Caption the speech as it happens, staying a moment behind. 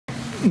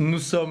Nous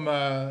sommes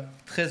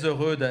très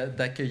heureux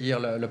d'accueillir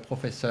le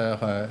professeur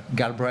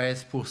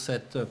Galbraith pour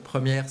cette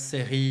première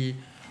série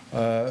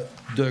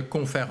de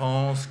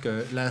conférences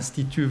que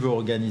l'Institut veut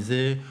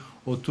organiser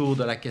autour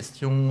de la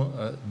question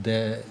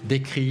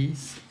des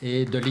crises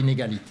et de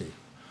l'inégalité.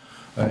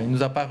 Il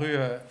nous a paru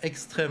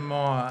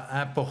extrêmement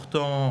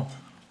important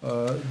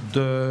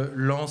de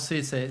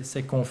lancer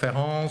ces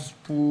conférences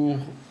pour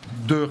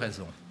deux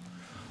raisons.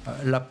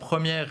 La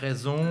première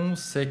raison,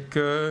 c'est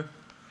que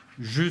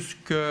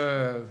jusque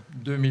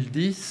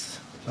 2010,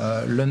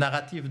 le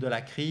narratif de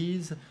la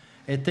crise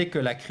était que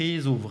la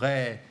crise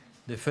ouvrait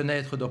des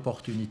fenêtres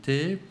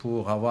d'opportunité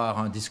pour avoir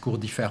un discours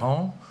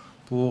différent,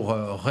 pour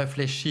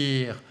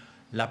réfléchir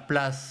la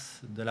place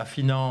de la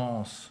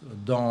finance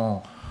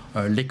dans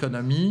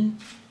l'économie,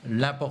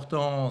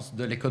 l'importance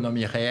de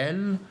l'économie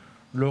réelle,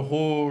 le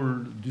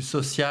rôle du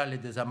social et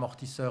des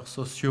amortisseurs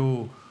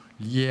sociaux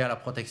liés à la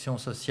protection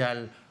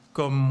sociale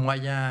comme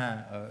moyen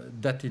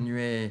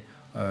d'atténuer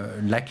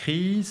la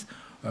crise,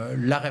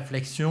 la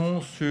réflexion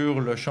sur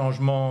le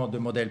changement de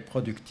modèle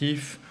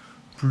productif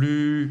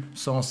plus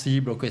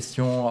sensible aux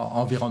questions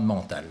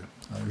environnementales.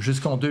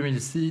 Jusqu'en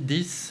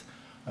 2010,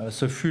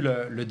 ce fut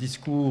le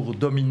discours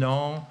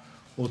dominant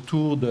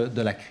autour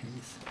de la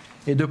crise.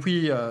 Et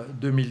depuis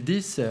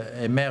 2010,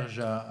 émerge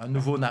un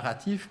nouveau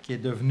narratif qui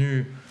est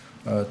devenu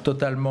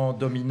totalement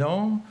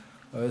dominant.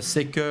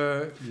 C'est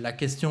que la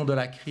question de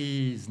la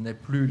crise n'est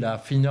plus la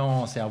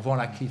finance, et avant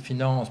la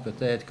finance,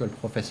 peut-être que le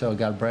professeur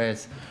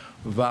Galbraith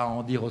va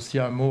en dire aussi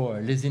un mot,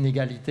 les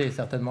inégalités,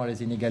 certainement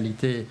les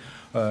inégalités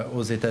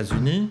aux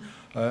États-Unis,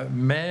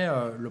 mais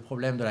le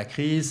problème de la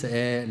crise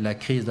est la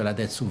crise de la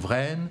dette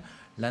souveraine,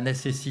 la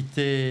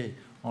nécessité,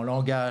 en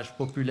langage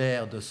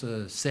populaire, de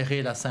se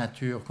serrer la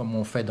ceinture comme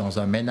on fait dans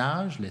un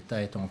ménage,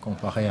 l'État étant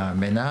comparé à un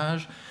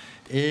ménage,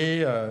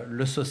 et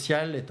le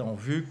social étant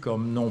vu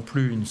comme non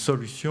plus une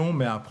solution,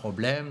 mais un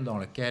problème dans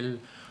lequel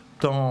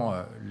tant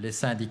les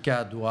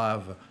syndicats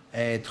doivent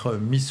être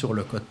mis sur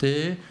le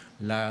côté,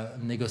 la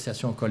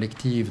négociation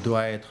collective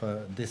doit être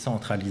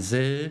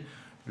décentralisée,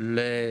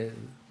 les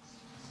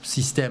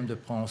systèmes de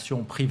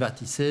pension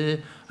privatisés,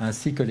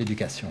 ainsi que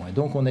l'éducation. Et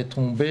donc on est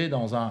tombé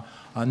dans un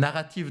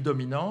narratif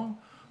dominant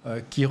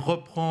qui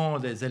reprend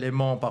des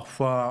éléments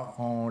parfois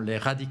en les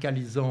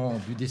radicalisant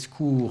du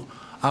discours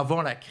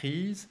avant la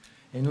crise.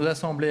 Et il nous a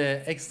semblé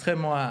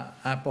extrêmement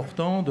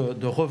important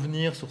de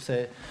revenir sur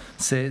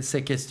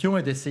ces questions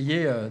et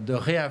d'essayer de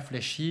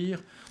réinfléchir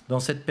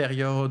dans cette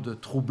période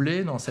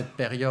troublée, dans cette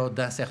période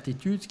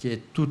d'incertitude, qui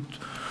est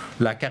toute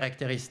la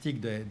caractéristique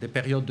des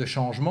périodes de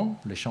changement.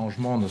 Les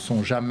changements ne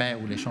sont jamais,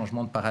 ou les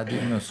changements de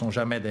paradigme ne sont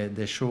jamais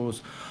des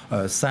choses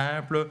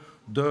simples,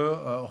 de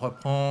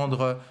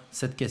reprendre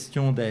cette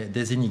question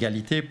des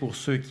inégalités pour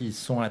ceux qui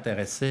sont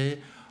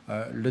intéressés.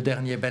 Le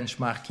dernier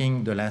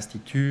benchmarking de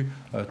l'Institut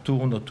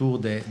tourne autour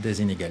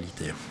des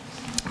inégalités.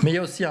 Mais il y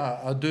a aussi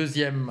un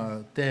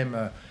deuxième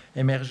thème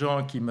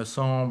émergent qui me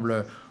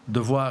semble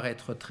devoir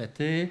être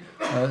traité,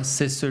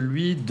 c'est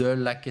celui de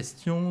la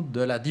question de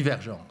la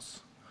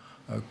divergence.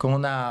 Quand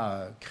on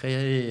a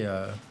créé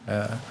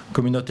la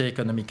Communauté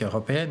économique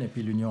européenne et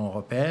puis l'Union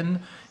européenne,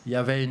 il y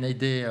avait une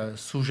idée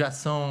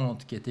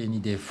sous-jacente qui était une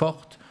idée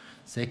forte,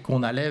 c'est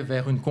qu'on allait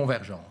vers une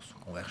convergence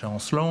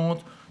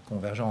lente,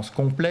 convergence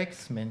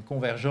complexe, mais une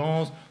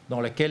convergence dans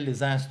laquelle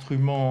les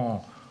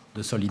instruments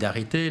de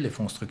solidarité, les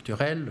fonds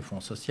structurels, le fonds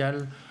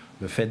social,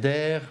 le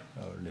FEDER,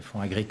 les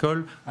fonds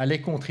agricoles, allaient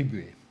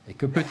contribuer. Et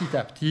que petit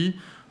à petit,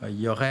 il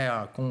y aurait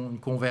une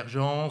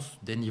convergence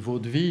des niveaux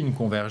de vie, une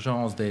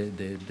convergence des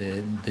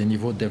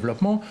niveaux de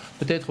développement,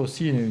 peut-être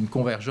aussi une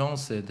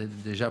convergence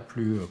déjà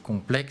plus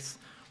complexe.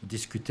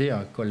 Discuter,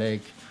 un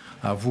collègue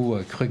à vous,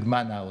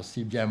 Krugman, a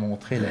aussi bien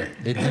montré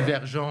les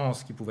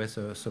divergences qui pouvaient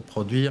se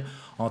produire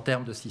en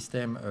termes de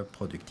système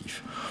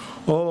productif.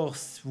 Or,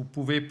 vous ne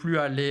pouvez plus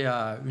aller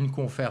à une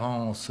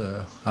conférence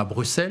à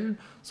Bruxelles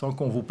sans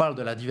qu'on vous parle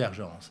de la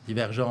divergence.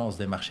 Divergence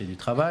des marchés du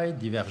travail,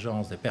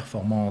 divergence des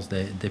performances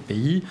des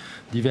pays,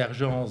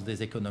 divergence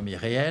des économies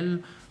réelles,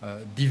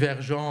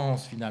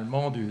 divergence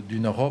finalement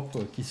d'une Europe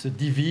qui se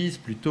divise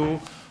plutôt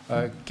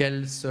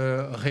qu'elle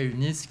se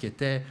réunisse, qui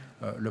était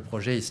le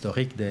projet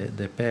historique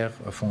des pères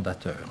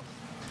fondateurs.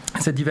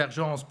 Cette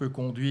divergence peut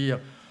conduire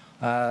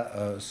à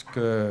ce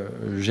que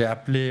j'ai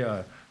appelé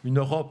une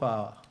Europe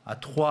à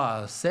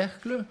trois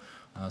cercles.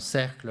 Un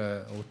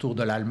cercle autour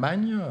de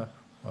l'Allemagne,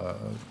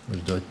 je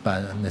ne dois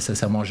pas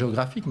nécessairement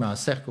géographique, mais un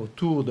cercle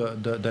autour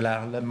de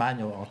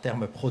l'Allemagne en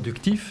termes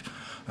productifs,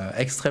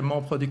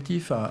 extrêmement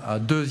productif. Un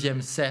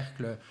deuxième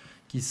cercle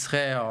qui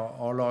serait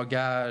en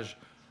langage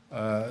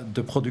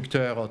de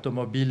producteurs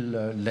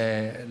automobiles,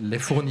 les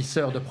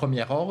fournisseurs de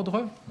premier ordre,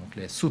 donc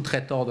les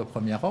sous-traitants de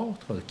premier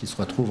ordre, qui se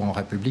retrouvent en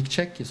République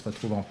tchèque, qui se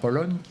retrouvent en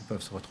Pologne, qui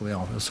peuvent se retrouver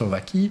en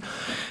Slovaquie.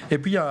 Et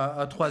puis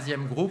un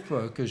troisième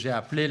groupe que j'ai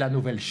appelé la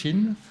Nouvelle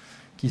Chine,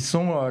 qui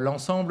sont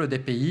l'ensemble des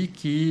pays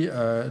qui,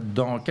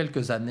 dans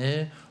quelques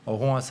années,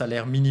 auront un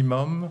salaire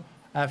minimum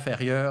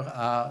inférieur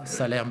à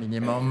salaire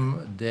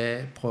minimum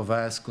des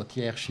provinces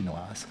côtières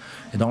chinoises,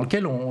 et dans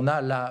lequel on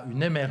a là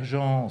une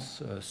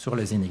émergence sur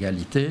les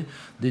inégalités,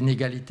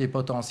 d'inégalités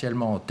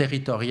potentiellement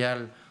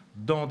territoriales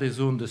dans des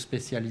zones de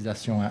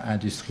spécialisation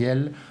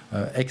industrielle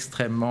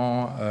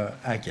extrêmement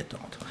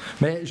inquiétantes.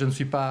 Mais je ne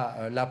suis pas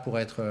là pour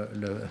être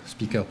le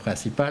speaker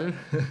principal.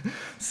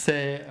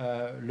 C'est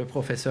le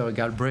professeur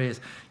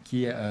Galbraith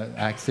qui a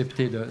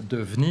accepté de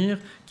venir,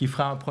 qui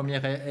fera un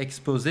premier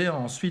exposé.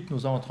 Ensuite,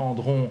 nous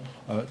entendrons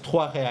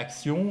 3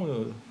 réactions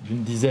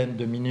d'une dizaine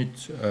de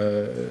minutes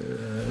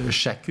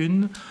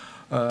chacune.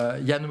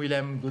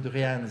 Jan-Willem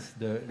Goedriaens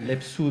de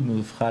l'EPSU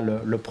nous fera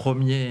le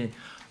premier,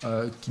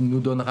 qui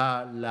nous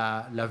donnera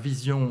la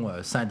vision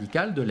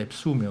syndicale de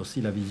l'EPSU, mais aussi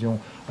la vision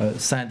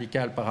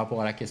syndicale par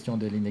rapport à la question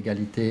de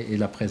l'inégalité et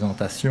la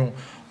présentation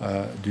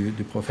du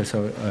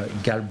professeur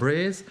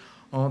Galbraith.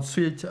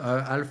 Ensuite,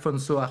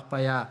 Alfonso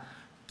Arpaia,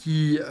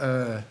 qui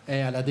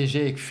est à la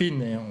DG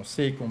ECFIN, et on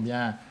sait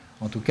combien,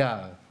 en tout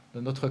cas de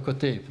notre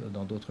côté,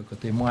 dans d'autres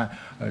côtés moins,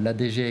 la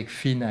DG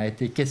ECFIN a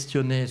été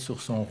questionnée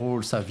sur son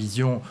rôle, sa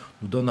vision,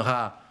 nous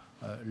donnera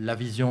la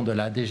vision de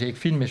la DG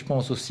ECFIN, mais je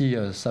pense aussi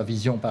sa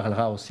vision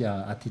parlera aussi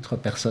à titre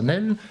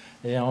personnel.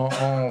 Et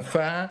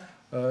enfin,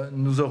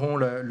 nous aurons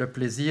le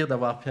plaisir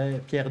d'avoir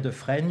Pierre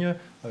Defraigne,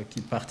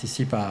 qui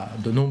participe à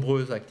de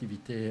nombreuses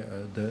activités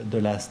de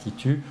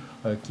l'Institut,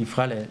 qui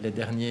fera les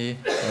derniers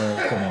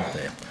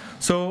commentaires.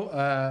 So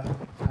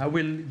I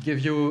will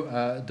give you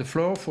the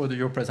floor for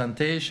your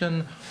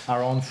presentation,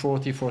 around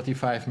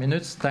 40-45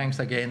 minutes. Thanks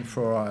again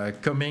for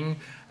coming,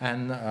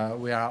 and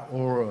we are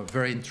all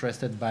very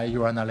interested by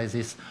your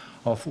analysis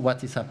of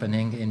what is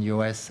happening in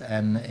US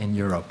and in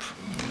Europe.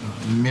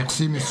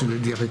 Merci, Monsieur le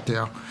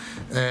Directeur.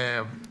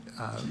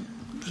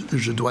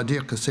 Je dois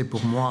dire que c'est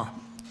pour moi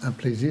un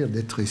plaisir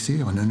d'être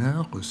ici, un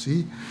honneur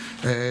aussi.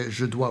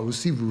 Je dois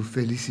aussi vous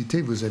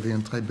féliciter, vous avez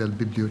une très belle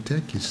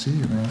bibliothèque ici,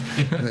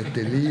 avec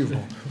des livres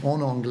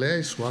en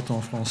anglais, soit en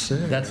français.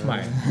 That's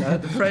mine.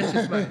 The French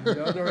is mine.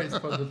 The other is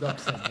for the Doc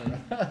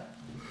Center.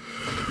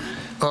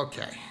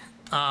 Okay.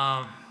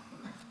 I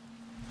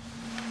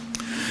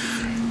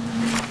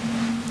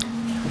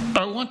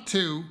want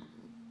to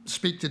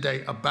speak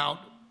today about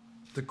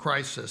the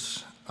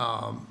crisis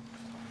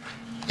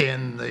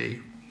in the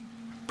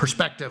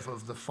perspective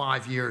of the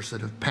 5 years that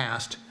have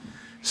passed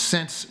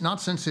since, not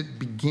since it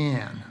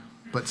began,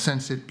 but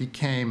since it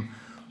became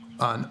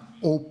an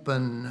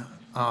open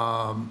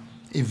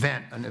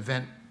event, an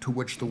event to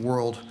which the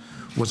world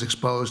was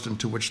exposed and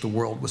to which the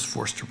world was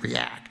forced to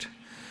react.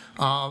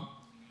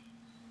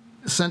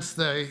 Since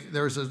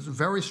there's a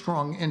very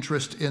strong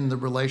interest in the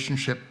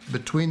relationship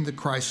between the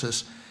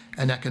crisis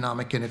and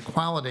economic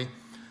inequality,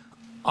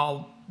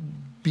 I'll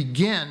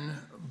begin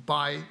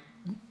by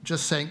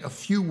just saying a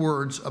few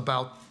words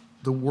about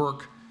the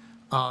work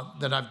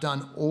that I've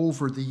done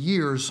over the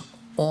years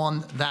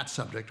on that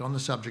subject, on the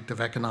subject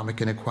of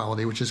economic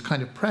inequality, which is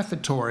kind of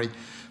prefatory,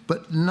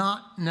 but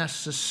not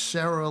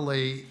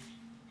necessarily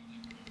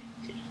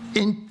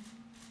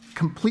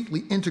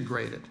completely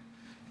integrated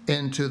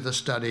into the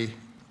study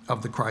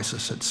of the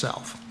crisis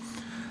itself.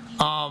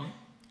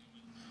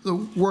 The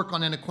work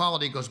on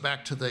inequality goes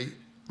back to the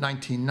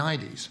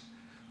 1990s,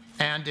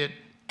 and it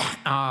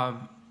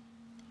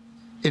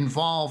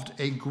involved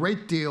a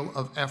great deal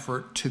of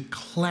effort to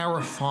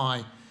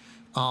clarify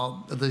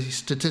the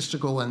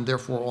statistical and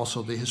therefore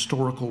also the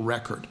historical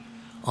record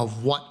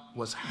of what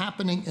was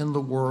happening in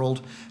the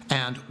world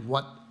and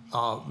what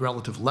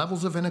relative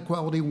levels of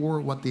inequality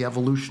were, what the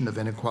evolution of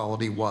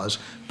inequality was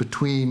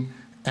between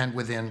and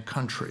within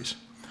countries.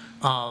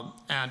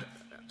 And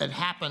it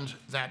happened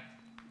that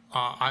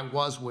I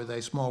was with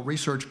a small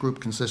research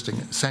group consisting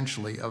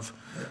essentially of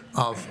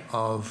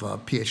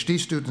PhD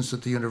students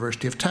at the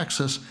University of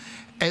Texas,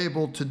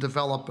 able to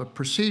develop a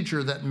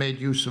procedure that made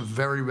use of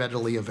very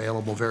readily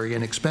available, very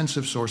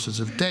inexpensive sources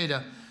of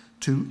data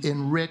to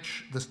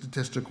enrich the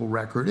statistical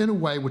record in a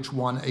way which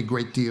won a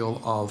great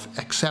deal of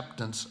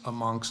acceptance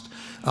amongst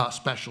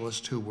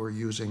specialists who were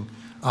using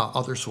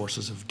other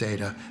sources of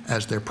data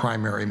as their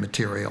primary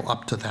material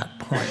up to that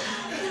point.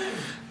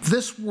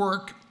 This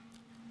work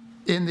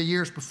in the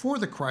years before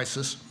the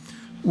crisis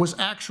was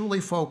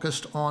actually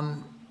focused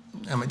on,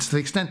 I mean, to the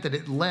extent that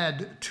it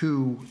led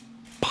to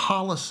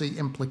policy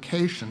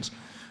implications,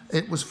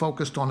 it was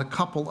focused on a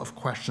couple of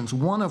questions,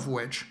 one of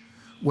which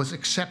was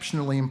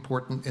exceptionally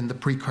important in the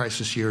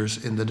pre-crisis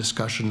years in the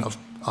discussion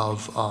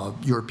of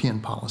European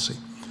policy.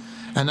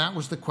 And that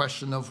was the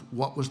question of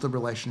what was the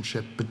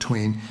relationship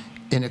between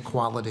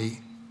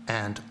inequality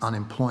and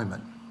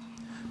unemployment,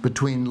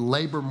 between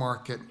labor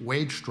market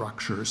wage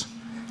structures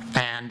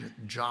and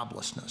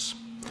joblessness.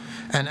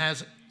 And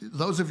as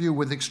those of you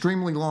with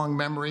extremely long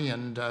memory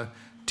and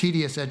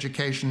tedious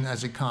education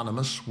as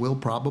economists will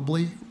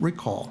probably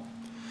recall,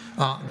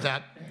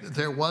 that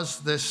there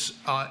was this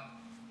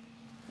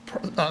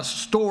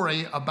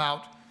story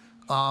about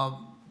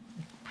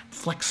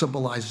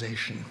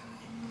flexibilization,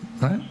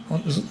 right?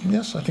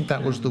 Yes, I think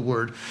that was the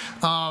word.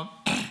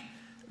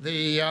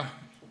 The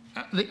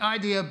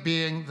idea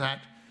being that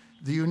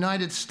the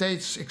United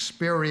States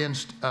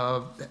experienced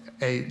an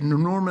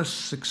enormous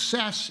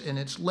success in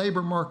its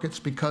labor markets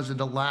because it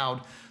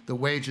allowed the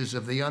wages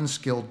of the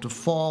unskilled to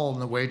fall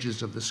and the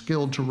wages of the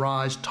skilled to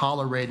rise,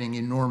 tolerating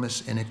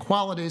enormous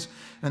inequalities,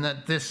 and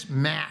that this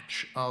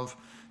match of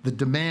the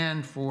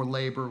demand for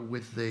labor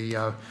with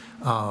the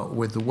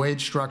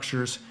wage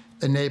structures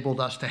enabled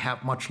us to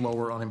have much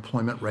lower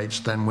unemployment rates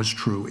than was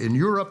true in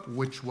Europe,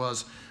 which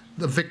was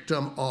the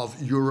victim of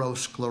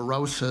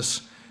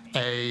Eurosclerosis,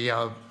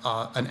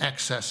 an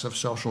excess of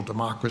social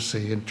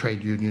democracy and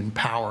trade union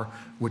power,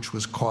 which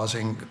was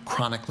causing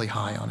chronically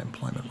high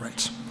unemployment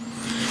rates.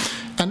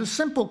 And the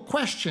simple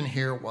question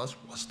here was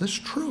this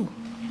true?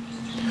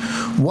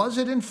 Was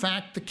it in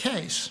fact the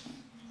case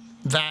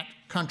that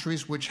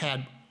countries which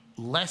had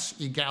less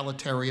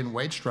egalitarian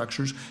wage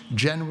structures,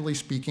 generally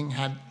speaking,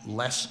 had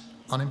less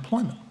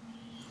unemployment?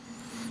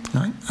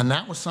 Right? And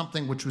that was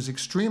something which was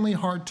extremely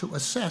hard to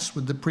assess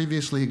with the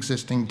previously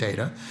existing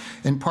data,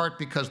 in part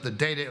because the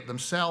data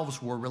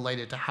themselves were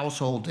related to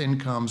household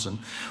incomes and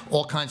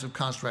all kinds of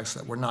constructs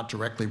that were not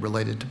directly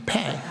related to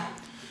pay,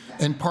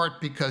 in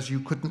part because you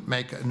couldn't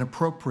make an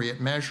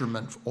appropriate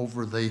measurement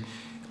over the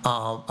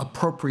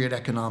appropriate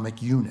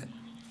economic unit,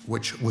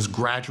 which was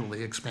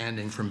gradually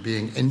expanding from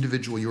being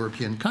individual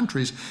European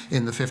countries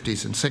in the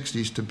 50s and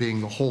 60s to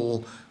being the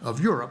whole of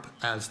Europe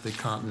as the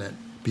continent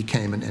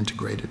became an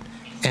integrated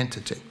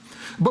entity.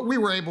 But we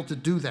were able to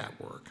do that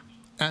work.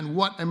 And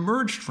what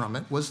emerged from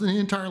it was the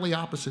entirely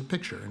opposite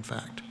picture, in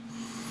fact.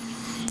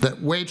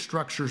 That wage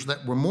structures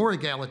that were more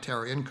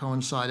egalitarian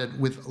coincided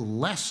with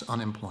less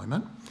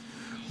unemployment.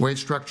 Wage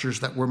structures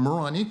that were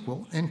more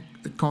unequal and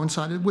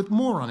coincided with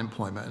more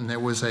unemployment. And there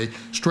was a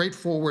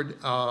straightforward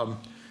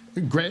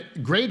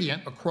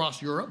gradient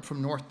across Europe from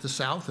north to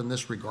south in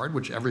this regard,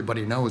 which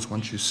everybody knows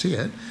once you see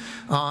it,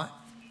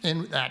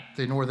 in that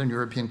the northern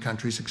European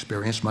countries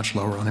experienced much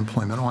lower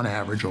unemployment on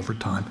average over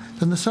time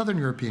than the southern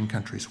European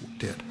countries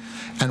did.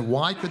 And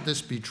why could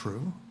this be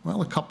true?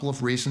 Well, a couple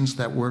of reasons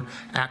that were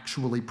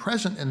actually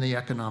present in the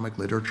economic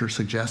literature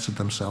suggested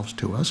themselves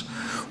to us.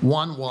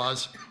 One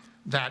was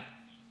that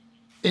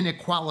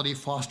inequality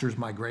fosters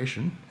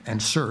migration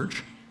and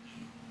search.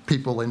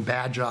 People in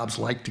bad jobs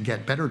like to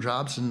get better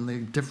jobs, and the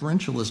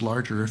differential is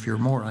larger if you're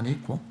more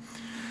unequal.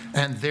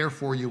 And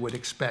therefore, you would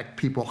expect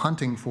people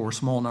hunting for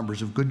small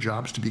numbers of good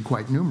jobs to be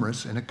quite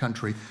numerous in a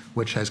country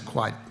which has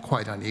quite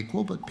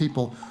unequal, but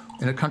people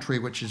in a country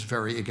which is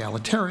very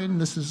egalitarian,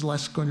 this is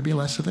going to be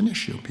less of an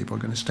issue. People are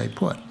going to stay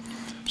put.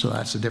 So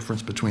that's the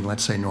difference between,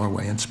 let's say,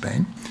 Norway and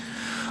Spain.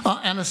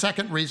 And a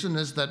second reason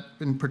is that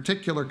in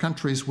particular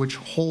countries which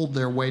hold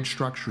their wage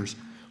structures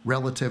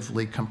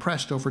relatively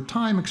compressed over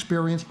time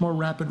experience more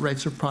rapid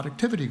rates of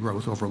productivity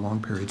growth over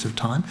long periods of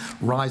time,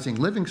 rising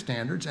living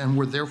standards, and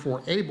were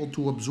therefore able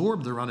to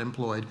absorb their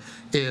unemployed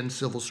in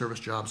civil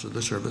service jobs or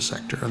the service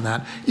sector, and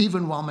that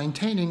even while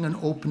maintaining an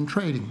open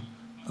trading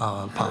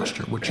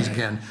posture, which is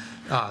again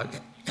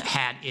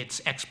had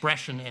its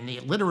expression in the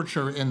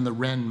literature in the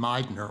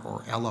Wren-Meidner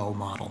or LO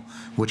model,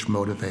 which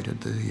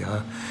motivated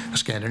the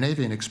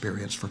Scandinavian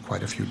experience for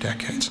quite a few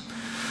decades.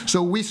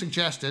 So we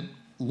suggested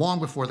long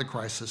before the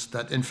crisis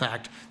that, in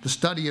fact, the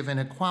study of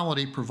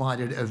inequality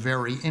provided a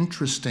very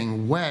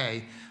interesting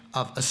way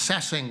of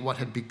assessing what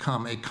had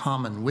become a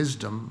common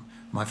wisdom.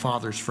 My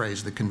father's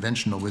phrase, the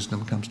conventional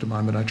wisdom, comes to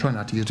mind, but I try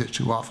not to use it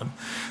too often.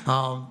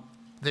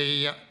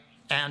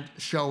 And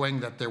showing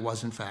that there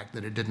was, in fact,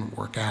 that it didn't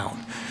work out.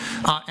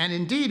 And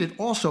indeed, it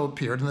also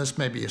appeared, and this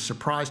may be a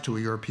surprise to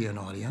a European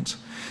audience,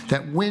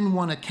 that when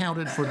one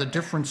accounted for the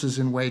differences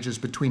in wages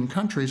between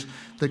countries,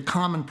 the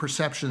common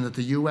perception that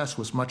the US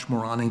was much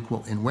more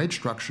unequal in wage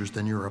structures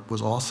than Europe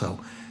was also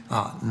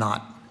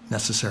not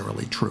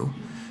necessarily true,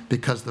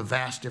 because the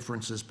vast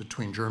differences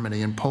between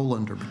Germany and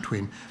Poland, or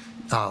between,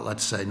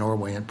 let's say,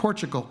 Norway and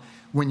Portugal,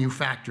 when you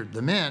factored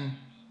them in,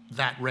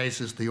 that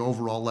raises the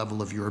overall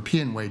level of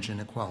European wage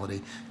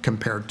inequality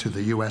compared to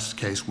the US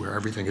case where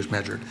everything is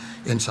measured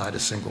inside a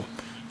single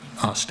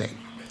state.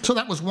 So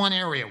that was one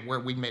area where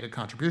we made a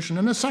contribution.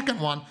 And the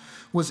second one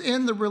was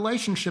in the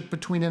relationship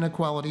between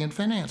inequality and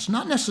finance,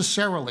 not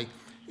necessarily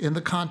in the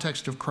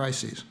context of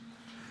crises,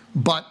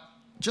 but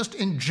just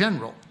in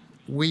general.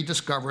 We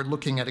discovered,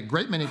 looking at a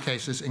great many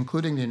cases,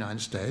 including the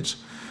United States,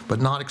 but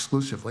not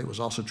exclusively, it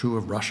was also true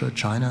of Russia,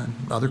 China,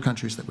 and other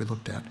countries that we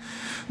looked at,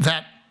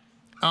 that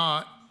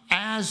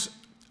as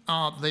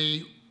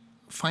the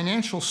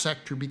financial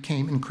sector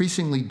became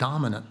increasingly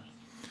dominant,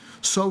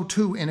 so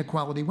too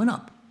inequality went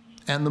up.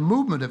 And the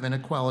movement of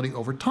inequality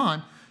over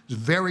time is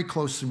very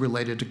closely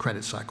related to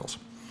credit cycles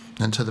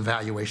and to the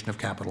valuation of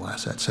capital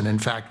assets. And in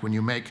fact, when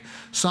you make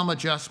some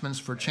adjustments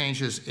for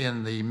changes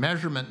in the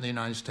measurement in the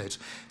United States,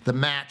 the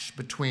match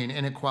between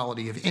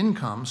inequality of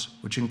incomes,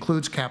 which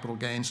includes capital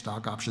gains,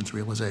 stock options,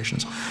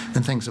 realizations,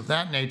 and things of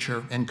that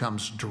nature,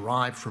 incomes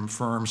derived from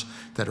firms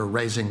that are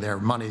raising their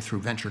money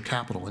through venture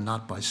capital and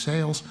not by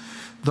sales,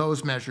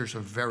 those measures are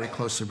very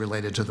closely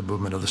related to the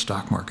movement of the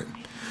stock market,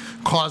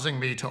 causing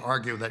me to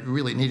argue that you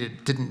really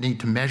didn't need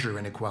to measure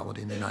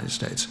inequality in the United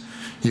States.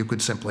 You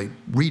could simply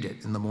read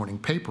it in the morning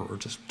paper paper or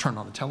just turn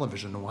on the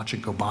television and watch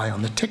it go by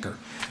on the ticker.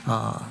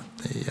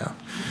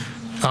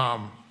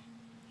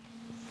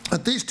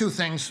 But these two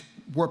things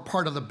were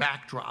part of the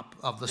backdrop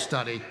of the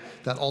study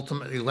that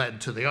ultimately led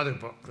to the other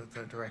book that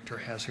the director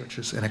has, which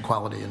is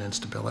Inequality and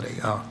Instability,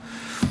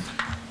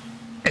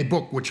 a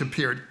book which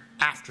appeared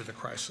after the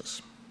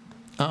crisis.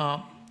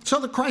 So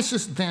the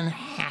crisis then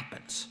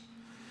happens.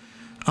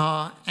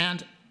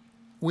 And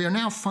we are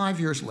now 5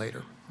 years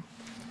later.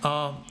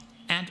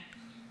 And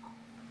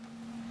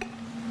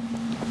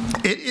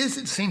it is,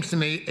 it seems to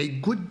me, a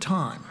good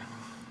time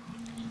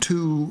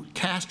to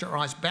cast our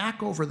eyes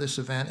back over this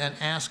event and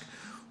ask,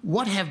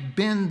 what have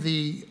been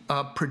the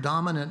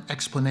predominant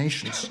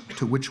explanations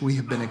to which we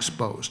have been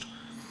exposed?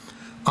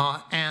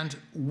 And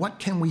what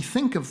can we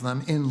think of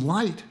them in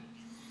light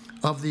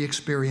of the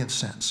experience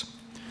sense?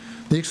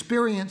 The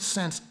experience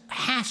sense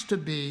has to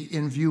be,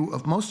 in view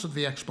of most of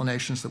the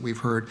explanations that we've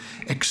heard,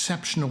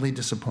 exceptionally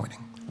disappointing.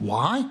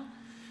 Why?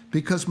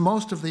 Because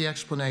most of the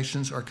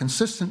explanations are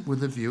consistent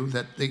with the view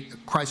that the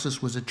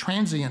crisis was a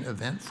transient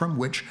event from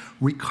which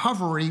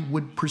recovery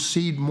would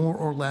proceed more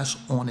or less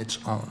on its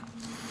own.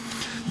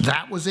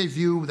 That was a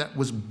view that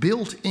was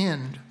built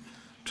in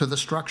to the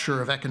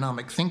structure of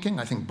economic thinking,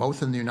 I think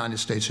both in the United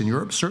States and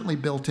Europe, certainly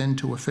built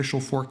into official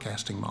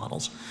forecasting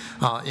models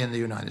in the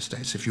United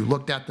States. If you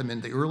looked at them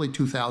in the early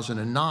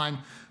 2009,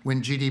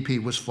 when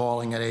GDP was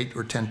falling at 8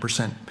 or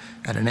 10%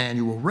 at an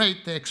annual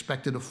rate, they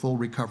expected a full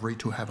recovery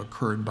to have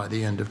occurred by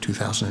the end of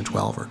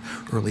 2012 or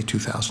early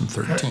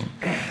 2013.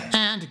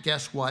 And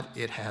guess what?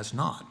 It has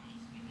not.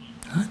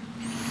 Right?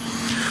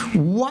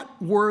 What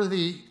were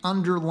the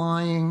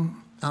underlying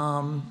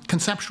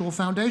conceptual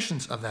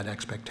foundations of that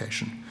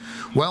expectation?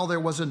 Well, there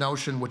was a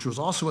notion which was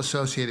also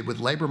associated with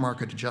labor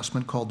market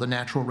adjustment called the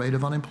natural rate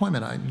of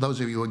unemployment.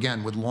 Those of you,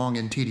 again, with long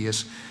and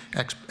tedious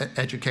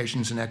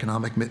educations in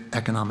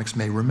economics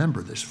may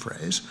remember this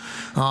phrase.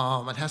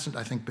 It hasn't,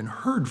 I think, been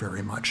heard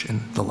very much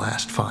in the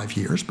last 5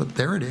 years, but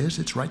there it is.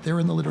 It's right there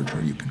in the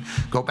literature. You can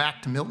go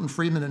back to Milton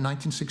Friedman in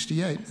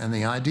 1968, and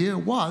the idea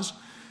was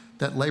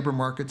that labor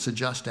markets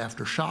adjust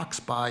after shocks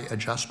by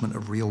adjustment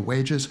of real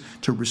wages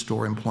to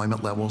restore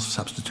employment levels,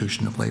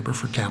 substitution of labor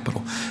for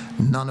capital.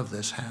 None of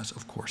this has,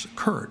 of course,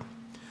 occurred.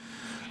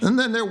 And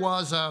then there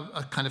was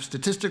a kind of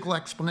statistical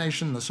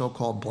explanation, the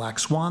so-called black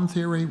swan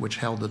theory, which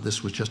held that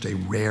this was just a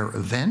rare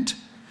event,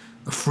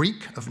 a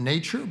freak of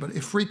nature. But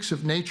if freaks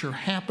of nature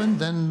happen,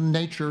 then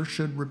nature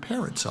should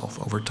repair itself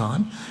over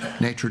time.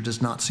 Nature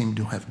does not seem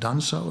to have done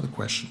so. The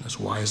question is,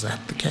 why is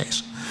that the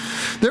case?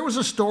 There was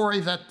a story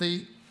that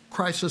the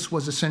crisis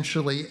was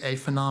essentially a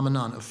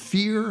phenomenon of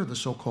fear, the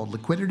so-called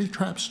liquidity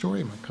trap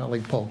story. My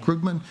colleague Paul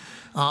Krugman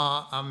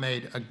I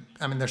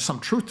mean, there's some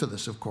truth to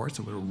this, of course.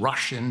 It would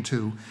rush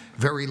into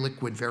very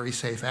liquid, very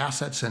safe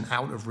assets and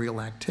out of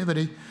real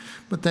activity.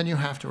 But then you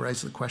have to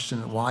raise the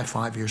question of why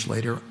 5 years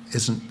later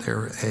isn't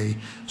there a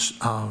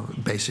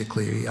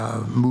basically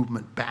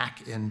movement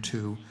back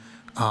into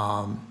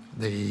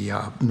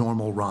the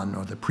normal run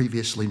or the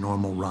previously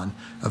normal run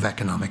of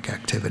economic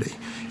activity?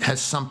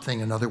 Has something,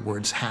 in other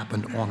words,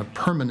 happened on a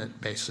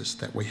permanent basis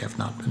that we have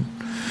not been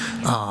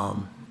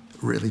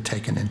really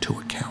taken into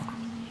account?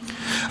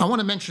 I want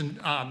to mention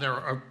there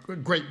are a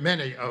great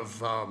many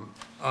of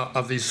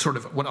these sort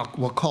of what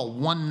we'll call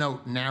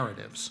one-note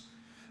narratives,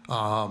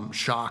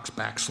 shocks,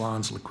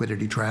 backslons,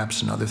 liquidity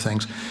traps, and other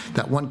things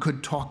that one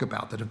could talk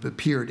about that have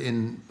appeared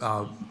in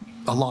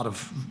a lot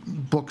of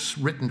books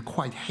written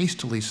quite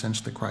hastily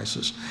since the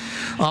crisis.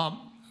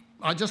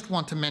 I just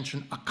want to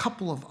mention a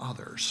couple of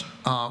others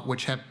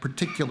which have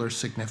particular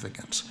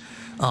significance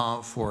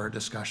for our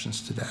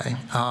discussions today.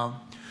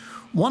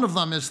 One of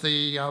them is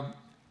the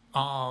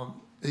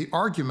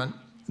argument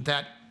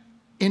that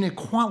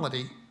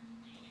inequality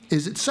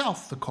is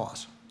itself the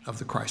cause of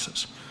the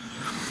crisis.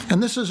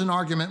 And this is an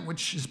argument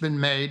which has been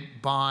made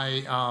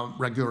by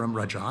Raghuram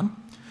Rajan,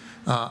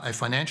 a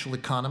financial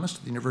economist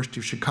at the University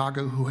of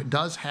Chicago, who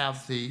does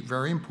have the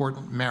very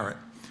important merit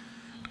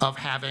of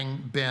having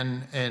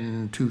been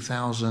in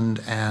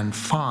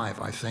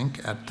 2005, I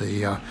think, at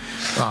the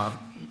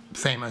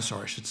famous,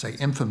 or I should say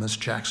infamous,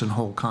 Jackson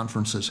Hole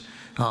conferences,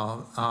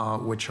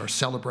 which are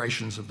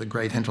celebrations of the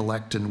great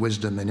intellect and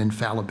wisdom and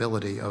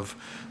infallibility of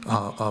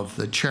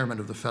the chairman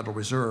of the Federal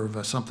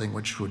Reserve, something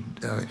which would,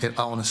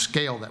 on a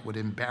scale that would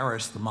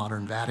embarrass the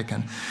modern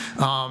Vatican.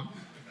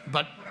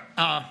 But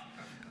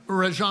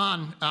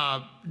Rajan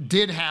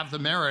did have the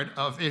merit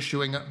of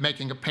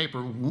making a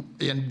paper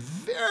in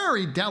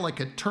very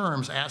delicate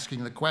terms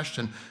asking the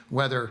question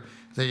whether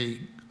the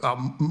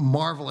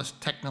marvelous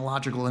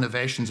technological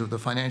innovations of the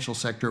financial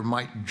sector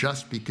might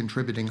just be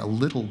contributing a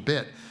little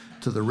bit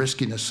to the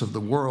riskiness of the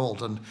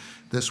world. And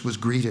this was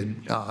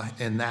greeted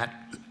in that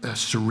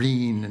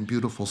serene and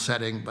beautiful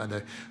setting by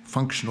the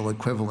functional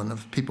equivalent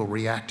of people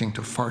reacting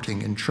to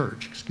farting in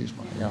church. Excuse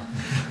my,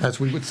 as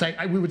we would say,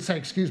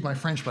 excuse my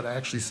French, but I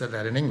actually said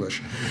that in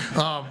English.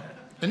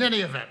 In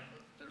any event,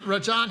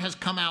 Rajan has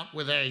come out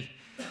with a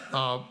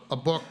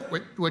book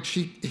which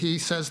he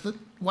says that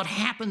what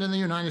happened in the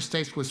United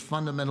States was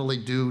fundamentally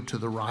due to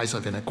the rise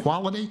of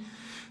inequality.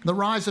 The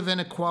rise of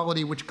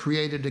inequality, which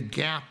created a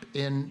gap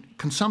in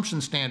consumption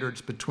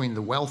standards between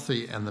the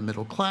wealthy and the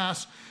middle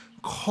class,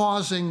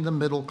 causing the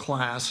middle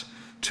class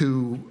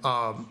to,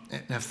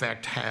 in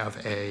effect,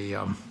 have a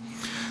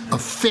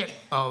fit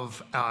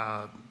of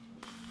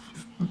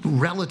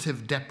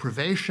relative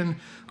deprivation,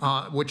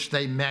 which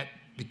they met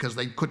because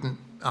they couldn't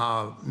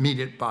meet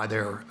it by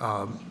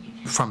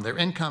from their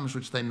incomes,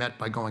 which they met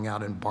by going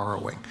out and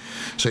borrowing.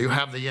 So you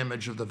have the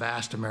image of the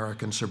vast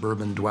American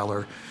suburban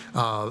dweller,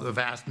 the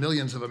vast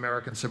millions of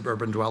American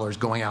suburban dwellers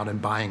going out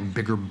and buying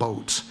bigger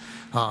boats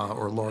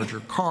or larger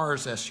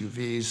cars,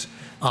 SUVs,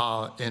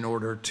 in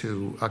order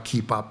to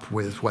keep up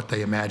with what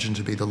they imagine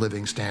to be the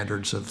living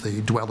standards of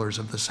the dwellers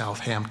of the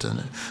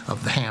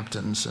of the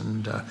Hamptons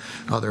and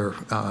other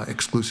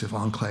exclusive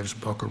enclaves,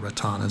 Boca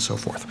Raton and so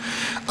forth.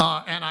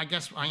 And I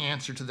guess my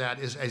answer to that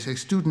is, as a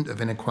student of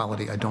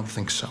inequality, I don't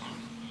think so.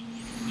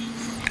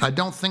 I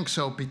don't think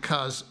so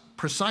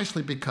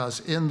precisely because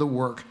in the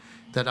work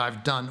that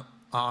I've done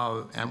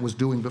and was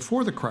doing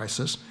before the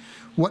crisis,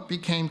 what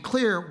became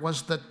clear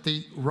was that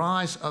the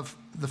rise of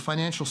the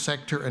financial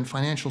sector and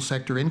financial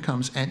sector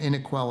incomes and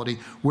inequality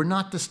were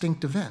not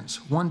distinct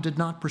events. One did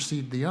not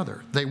precede the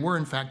other. They were,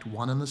 in fact,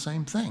 one and the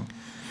same thing.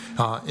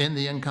 In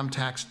the income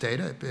tax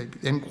data,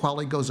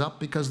 inequality goes up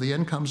because the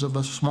incomes of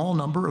a small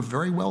number of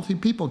very wealthy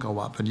people go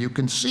up. And you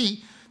can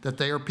see that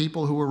they are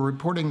people who are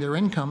reporting their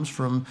incomes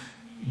from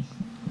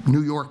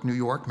New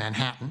York,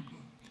 Manhattan,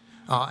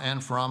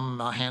 and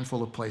from a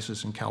handful of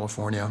places in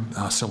California,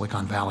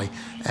 Silicon Valley,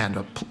 and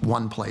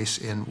one place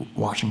in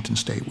Washington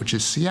State, which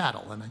is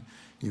Seattle. And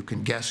you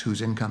can guess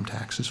whose income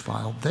tax is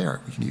filed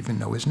there. You can even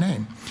know his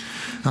name.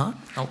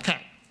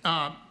 Okay,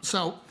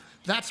 so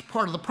that's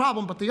part of the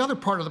problem. But the other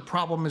part of the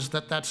problem is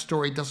that that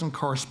story doesn't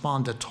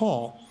correspond at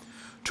all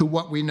to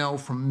what we know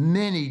from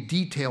many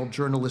detailed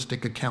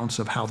journalistic accounts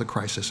of how the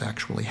crisis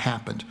actually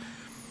happened.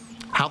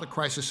 How the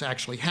crisis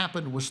actually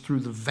happened was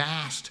through the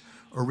vast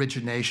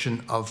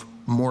origination of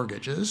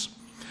mortgages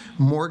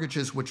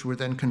which were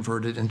then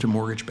converted into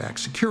mortgage-backed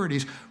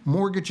securities,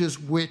 mortgages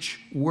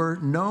which were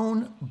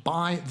known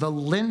by the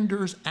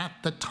lenders at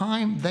the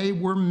time they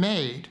were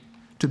made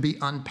to be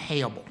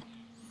unpayable.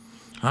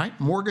 Right?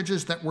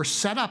 Mortgages that were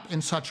set up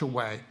in such a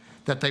way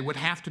that they would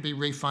have to be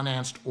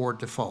refinanced or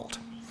default.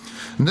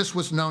 And this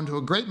was known to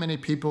a great many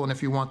people, and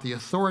if you want the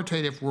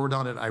authoritative word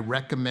on it, I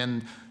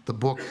recommend the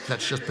book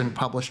that's just been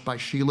published by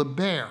Sheila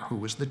Bair, who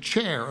was the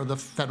chair of the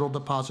Federal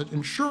Deposit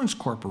Insurance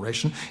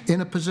Corporation,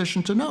 in a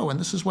position to know. And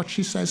this is what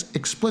she says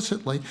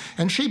explicitly.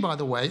 And she, by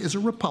the way, is a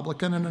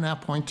Republican and an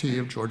appointee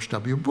of George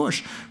W.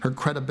 Bush. Her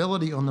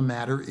credibility on the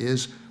matter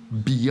is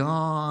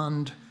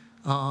beyond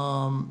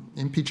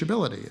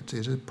impeachability. It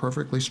is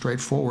perfectly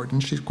straightforward,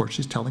 and of course,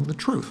 she's telling the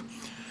truth.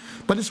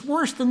 But it's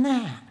worse than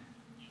that.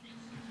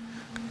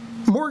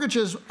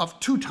 Mortgages of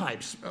two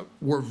types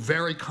were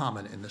very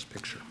common in this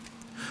picture.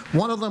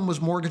 One of them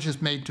was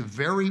mortgages made to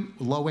very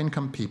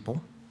low-income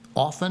people,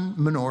 often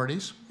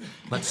minorities,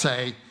 let's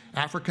say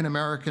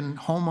African-American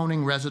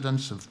homeowning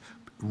residents of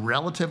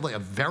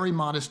very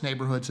modest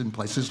neighborhoods in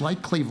places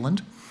like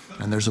Cleveland,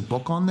 and there's a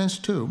book on this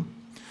too,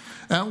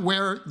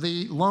 where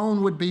the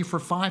loan would be for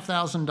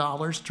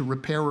 $5,000 to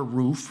repair a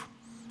roof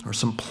or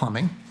some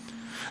plumbing,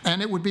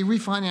 and it would be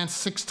refinanced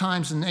 6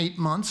 times in 8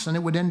 months, and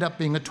it would end up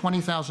being a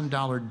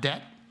 $20,000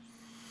 debt,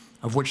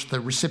 of which the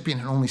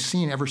recipient had only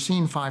ever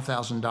seen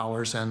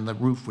 $5,000, and the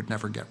roof would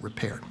never get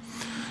repaired,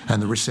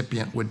 and the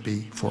recipient would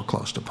be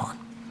foreclosed upon.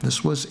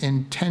 This was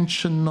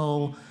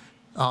intentional,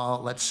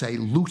 let's say,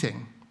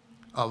 looting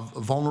of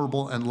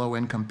vulnerable and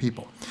low-income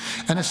people.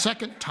 And a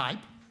second type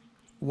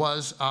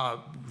was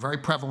very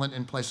prevalent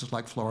in places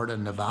like Florida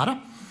and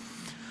Nevada,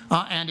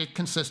 and it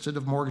consisted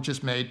of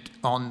mortgages made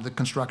on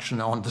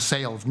the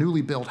sale of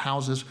newly built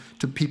houses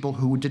to people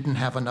who didn't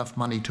have enough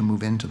money to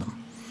move into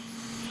them.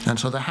 And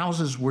so the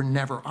houses were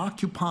never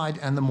occupied,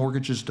 and the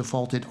mortgages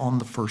defaulted on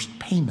the first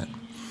payment.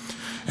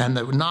 And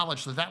the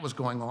knowledge that that was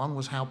going on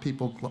was how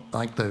people,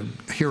 like the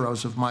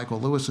heroes of Michael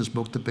Lewis's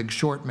book, The Big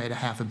Short, made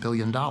 $500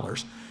 million,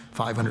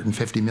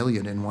 $550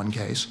 million in one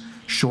case,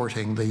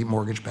 shorting the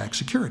mortgage-backed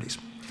securities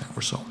that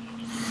were sold.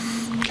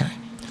 Okay,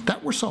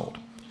 that were sold.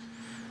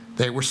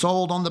 They were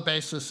sold on the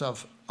basis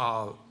of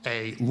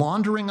a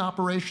laundering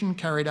operation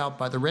carried out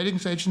by the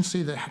ratings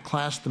agency that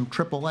classed them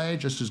AAA,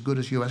 just as good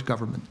as U.S.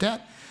 government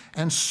debt,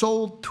 and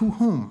sold to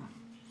whom?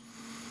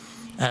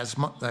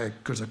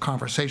 There's a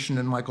conversation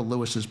in Michael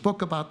Lewis's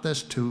book about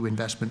this, to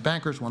investment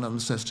bankers. One of them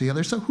says to the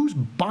other, so who's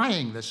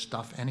buying this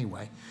stuff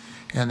anyway?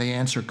 And the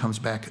answer comes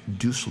back,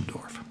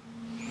 Dusseldorf.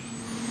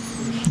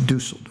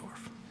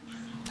 Dusseldorf.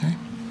 Okay?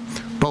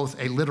 Both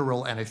a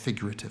literal and a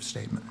figurative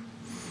statement.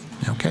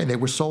 Okay, they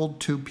were sold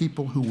to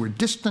people who were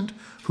distant,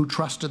 who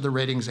trusted the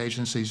ratings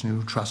agencies, and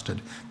who trusted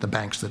the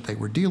banks that they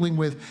were dealing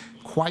with,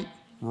 quite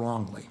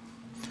wrongly.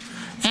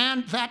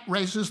 And that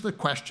raises the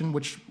question,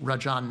 which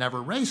Rajan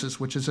never raises,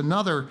 which is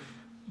another,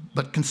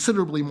 but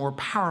considerably more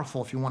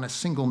powerful, if you want a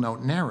single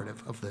note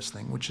narrative of this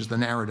thing, which is the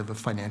narrative of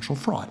financial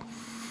fraud.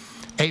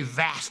 A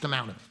vast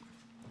amount of it.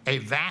 a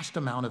vast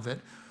amount of it,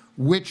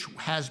 which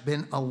has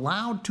been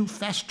allowed to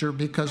fester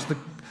because the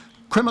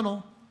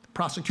criminal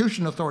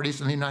prosecution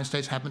authorities in the United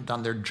States haven't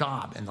done their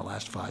job in the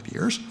last 5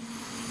 years.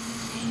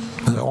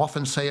 I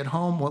often say at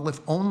home, well, if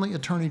only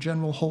Attorney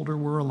General Holder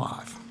were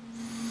alive.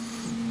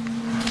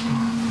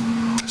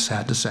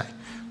 Sad to say,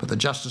 but the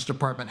Justice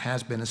Department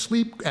has been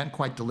asleep, and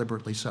quite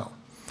deliberately so.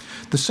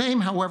 The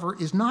same, however,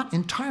 is not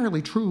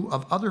entirely true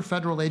of other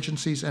federal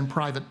agencies and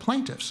private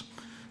plaintiffs.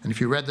 And if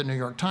you read the New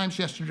York Times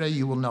yesterday,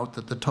 you will note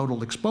that the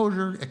total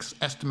exposure,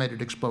 estimated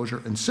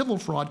exposure in civil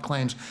fraud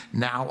claims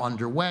now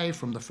underway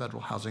from the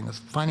Federal Housing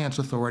Finance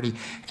Authority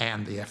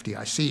and the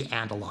FDIC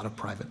and a lot of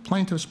private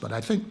plaintiffs, but I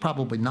think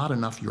probably not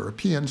enough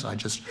Europeans. I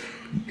just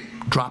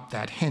dropped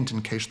that hint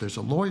in case there's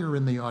a lawyer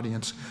in the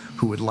audience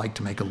who would like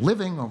to make a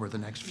living over the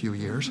next few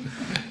years.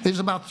 Is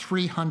about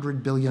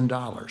 $300 billion,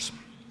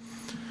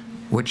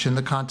 which in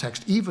the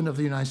context even of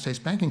the United States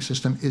banking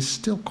system is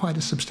still quite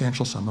a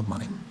substantial sum of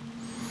money.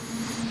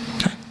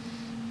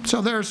 So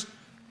there's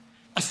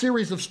a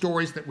series of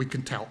stories that we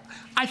can tell.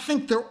 I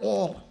think they're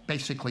all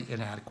basically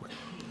inadequate,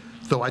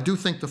 though I do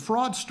think the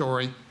fraud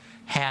story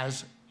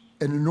has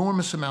an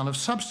enormous amount of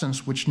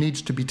substance which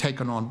needs to be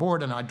taken on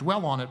board, and I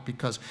dwell on it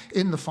because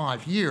in the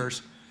 5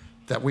 years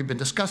that we've been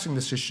discussing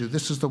this issue,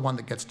 this is the one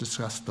that gets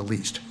discussed the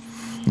least.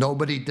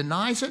 Nobody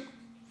denies it,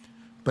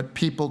 but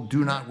people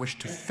do not wish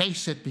to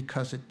face it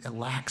because it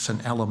lacks an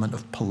element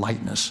of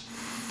politeness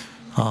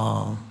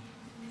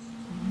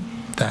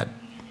that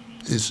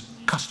is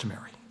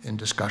customary in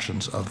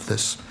discussions of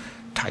this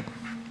type.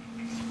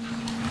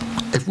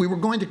 If we were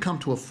going to come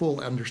to a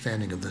full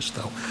understanding of this,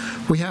 though,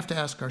 we have to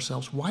ask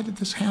ourselves, why did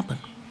this happen?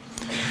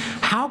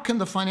 How can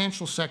the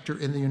financial sector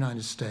in the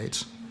United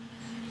States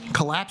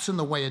collapse in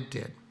the way it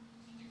did,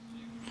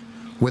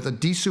 with a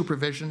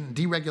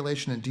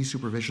deregulation and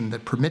desupervision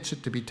that permits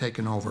it to be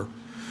taken over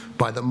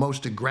by the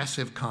most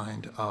aggressive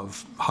kind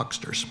of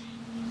hucksters?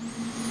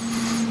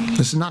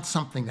 This is not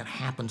something that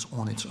happens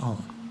on its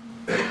own.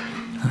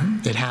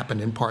 It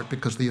happened in part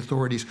because the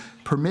authorities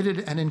permitted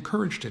and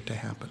encouraged it to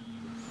happen.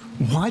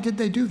 Why did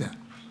they do that?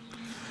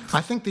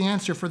 I think the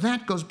answer for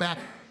that goes back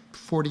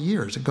 40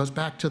 years. It goes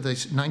back to the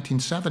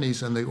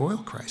 1970s and the oil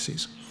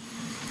crises,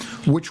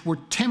 which were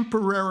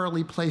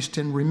temporarily placed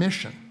in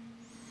remission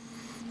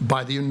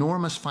by the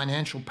enormous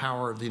financial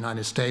power of the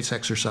United States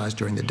exercised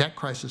during the debt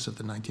crisis of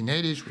the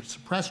 1980s, which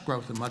suppressed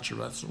growth in much of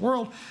the rest of the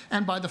world,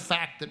 and by the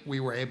fact that we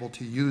were able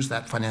to use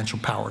that financial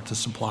power to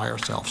supply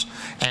ourselves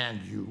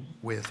and you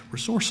with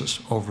resources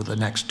over the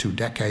next 2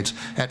 decades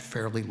at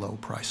fairly low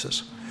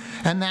prices.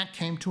 And that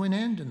came to an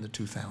end in the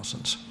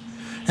 2000s.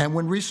 And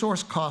when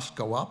resource costs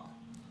go up,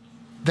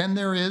 then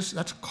that's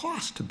a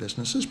cost to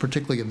businesses,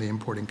 particularly in the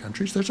importing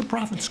countries. There's a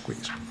profit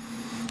squeeze.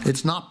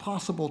 It's not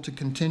possible to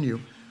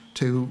continue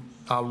to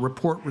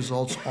report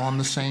results on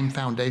the same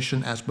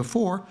foundation as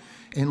before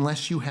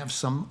unless you have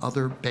some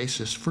other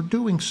basis for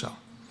doing so.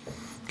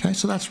 Okay,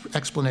 so that's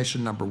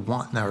explanation number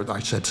one, or I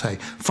should say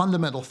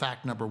fundamental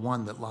fact number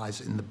one that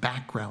lies in the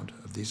background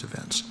of these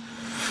events.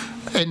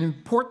 An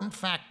important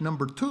fact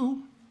number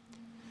two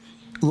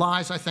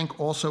lies, I think,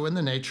 also in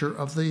the nature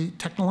of the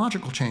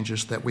technological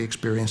changes that we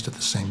experienced at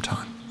the same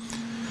time.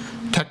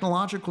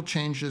 Technological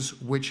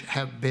changes which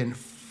have been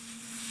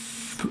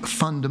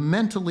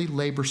fundamentally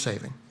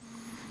labor-saving.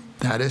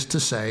 That is to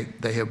say,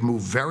 they have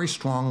moved very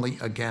strongly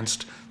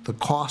against the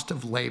cost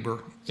of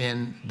labor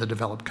in the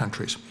developed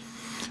countries.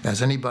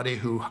 As anybody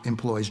who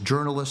employs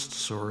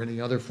journalists or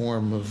any other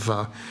form of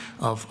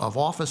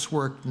office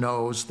work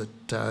knows, that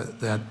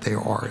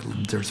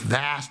there's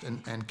vast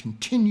and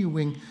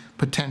continuing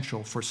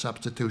potential for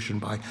substitution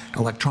by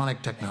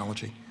electronic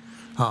technology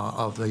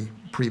of the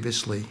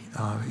previously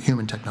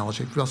human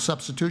technology, well,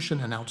 substitution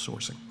and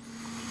outsourcing,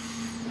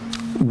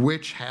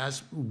 which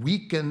has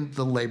weakened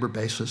the labor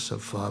basis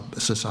of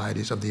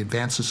societies, of the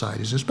advanced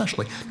societies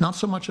especially, not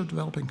so much of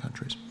developing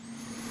countries.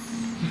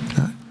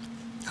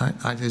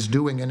 It is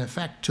doing, in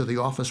effect, to the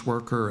office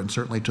worker and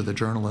certainly to the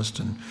journalist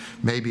and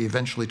maybe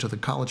eventually to the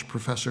college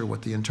professor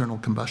what the internal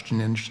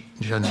combustion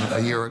engine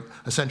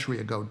a century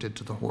ago did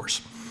to the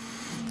horse,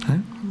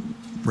 right?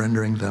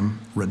 Rendering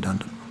them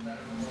redundant.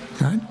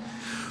 Right?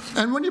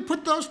 And when you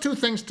put those two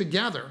things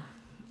together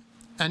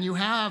and you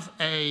have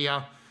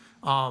a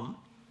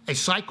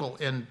cycle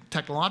in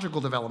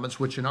technological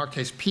developments, which in our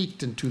case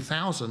peaked in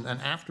 2000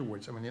 and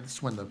afterwards. I mean,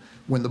 it's when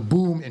the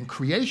boom in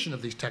creation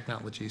of these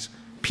technologies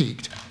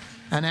peaked.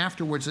 And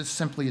afterwards, it's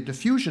simply a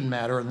diffusion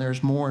matter, and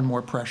there's more and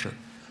more pressure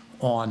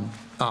on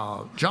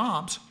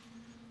jobs.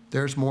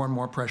 There's more and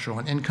more pressure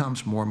on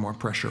incomes, more and more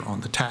pressure on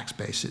the tax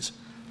bases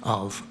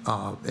of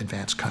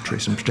advanced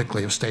countries, and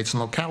particularly of states and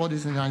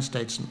localities in the United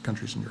States and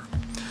countries in Europe.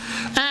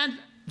 And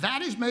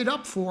that is made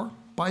up for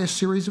by a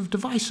series of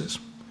devices,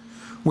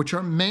 which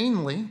are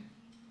mainly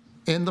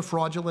in the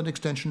fraudulent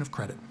extension of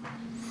credit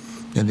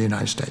in the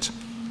United States.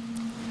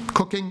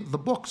 Cooking the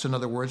books, in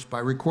other words, by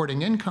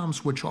recording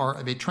incomes which are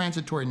of a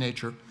transitory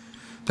nature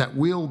that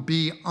will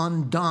be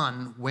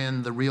undone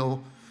when the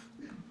real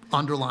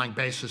underlying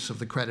basis of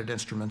the credit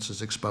instruments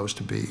is exposed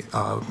to be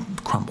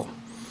crumble.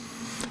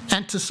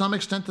 And to some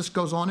extent, this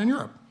goes on in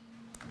Europe,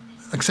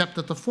 except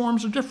that the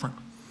forms are different.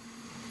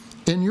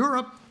 In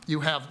Europe, you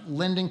have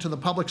lending to the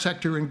public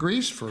sector in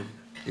Greece for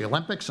the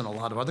Olympics and a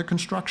lot of other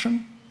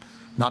construction,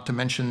 not to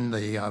mention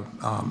the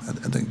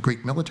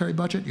Greek military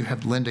budget. You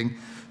have lending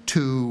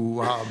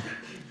to,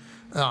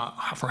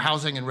 for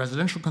housing and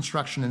residential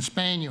construction in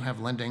Spain. You have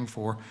lending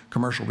for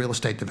commercial real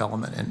estate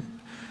development in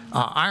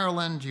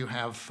Ireland. You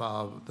have,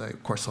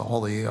 of course,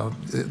 all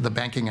the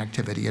banking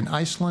activity in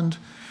Iceland.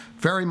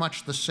 Very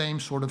much the same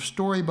sort of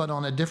story, but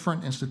on a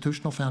different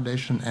institutional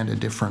foundation and a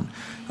different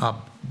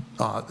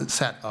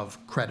set of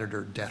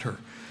creditor-debtor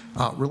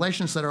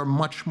relations that are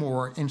much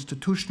more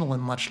institutional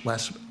and much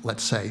less,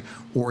 let's say,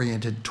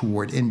 oriented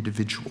toward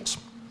individuals.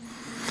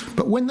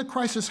 But when the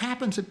crisis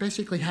happens, it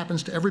basically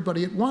happens to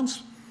everybody at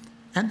once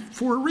and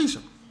for a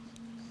reason.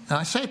 And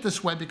I say it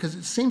this way because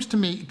it seems to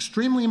me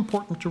extremely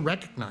important to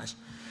recognize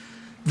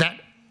that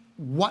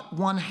what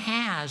one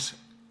has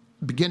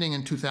beginning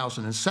in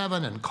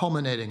 2007 and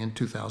culminating in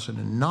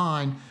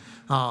 2009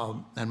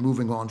 and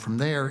moving on from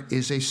there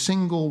is a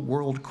single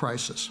world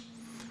crisis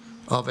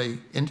of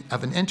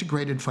an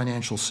integrated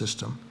financial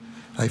system,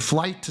 a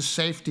flight to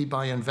safety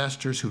by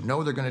investors who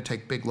know they're going to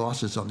take big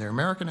losses on their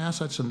American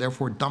assets and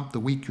therefore dump the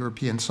weak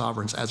European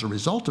sovereigns as a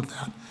result of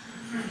that.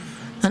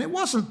 And it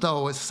wasn't,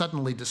 though, as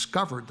suddenly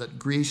discovered that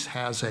Greece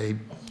has a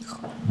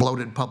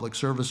bloated public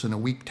service and a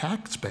weak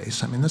tax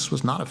base. I mean, this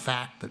was not a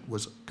fact that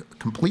was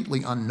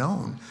completely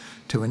unknown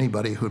to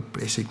anybody who had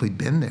basically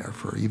been there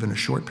for even a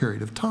short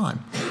period of time.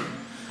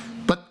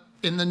 But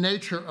in the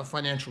nature of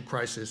financial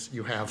crisis,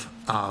 you have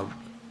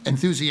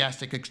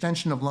enthusiastic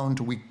extension of loan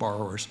to weak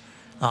borrowers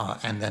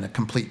and then a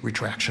complete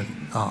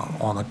retraction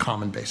on a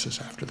common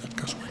basis after that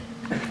goes away.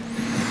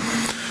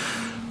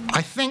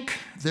 I think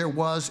there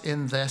was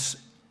in this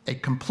a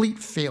complete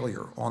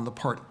failure on the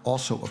part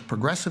also of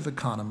progressive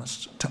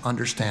economists to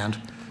understand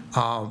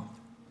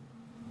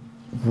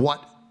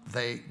what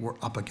they were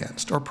up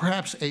against, or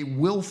perhaps a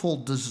willful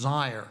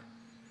desire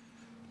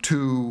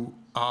to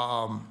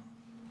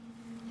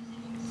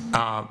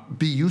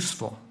be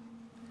useful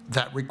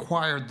that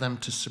required them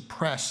to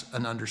suppress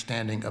an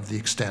understanding of the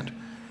extent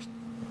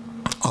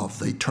of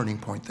the turning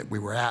point that we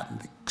were at and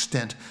the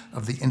extent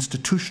of the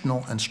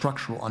institutional and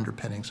structural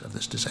underpinnings of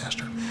this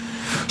disaster.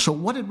 So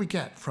what did we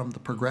get from the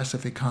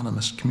progressive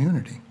economist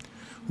community?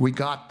 We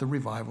got the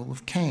revival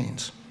of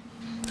Keynes.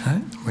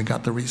 Right? We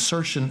got the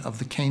reassertion of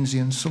the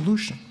Keynesian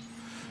solution.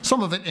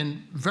 Some of it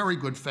in very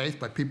good faith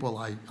by people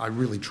I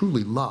really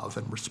truly love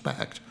and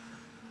respect,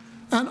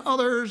 and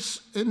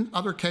others, in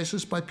other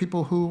cases, by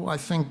people who I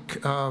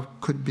think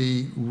could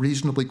be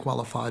reasonably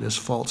qualified as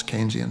false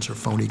Keynesians or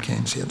phony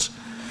Keynesians.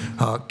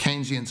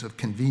 Keynesians of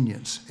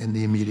convenience in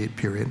the immediate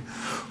period,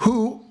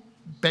 who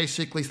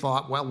basically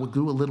thought, well, we'll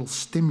do a little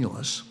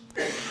stimulus,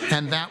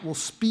 and that will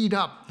speed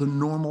up the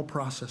normal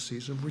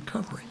processes of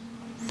recovery,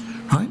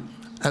 right?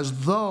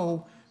 As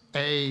though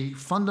a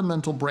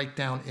fundamental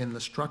breakdown in the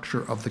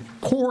structure of the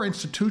core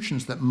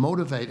institutions that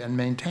motivate and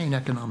maintain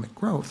economic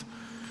growth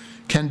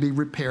can be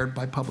repaired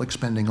by public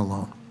spending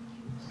alone,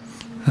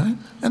 right?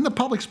 And the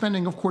public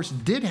spending, of course,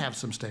 did have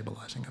some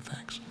stabilizing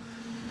effects.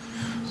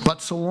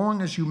 But so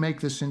long as you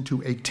make this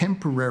into a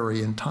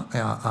temporary and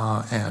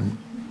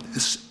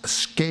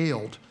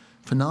scaled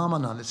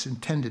phenomenon that's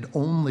intended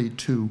only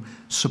to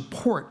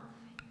support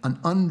an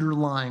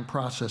underlying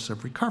process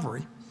of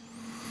recovery,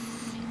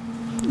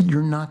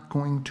 you're not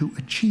going to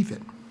achieve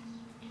it.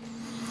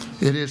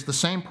 It is the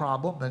same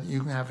problem that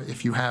you have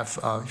if you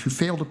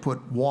fail to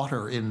put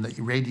water in the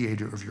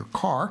radiator of your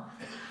car,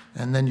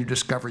 and then you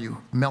discover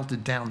you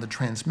melted down the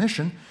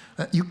transmission.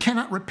 You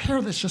cannot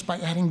repair this just by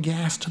adding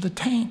gas to the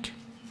tank.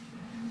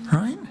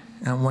 Right?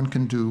 And one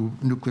can do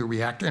nuclear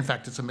reactor. In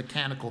fact, it's a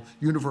mechanical,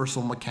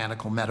 universal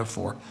mechanical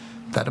metaphor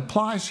that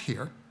applies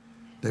here.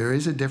 There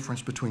is a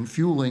difference between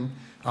fueling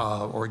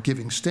or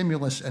giving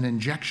stimulus and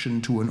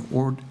injection to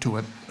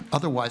an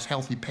otherwise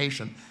healthy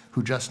patient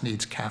who just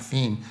needs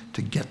caffeine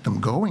to get them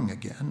going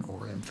again,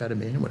 or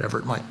amphetamine, whatever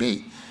it might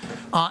be,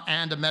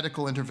 and a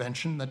medical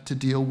intervention that to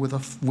deal with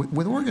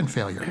organ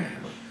failure,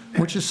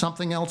 which is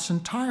something else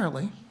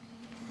entirely,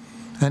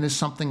 and is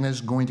something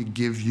that's going to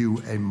give you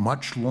a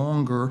much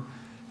longer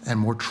and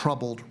more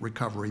troubled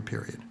recovery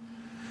period.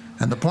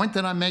 And the point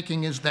that I'm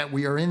making is that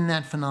we are in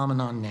that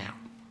phenomenon now.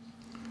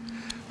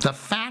 The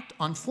fact,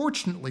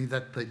 unfortunately,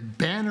 that the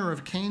banner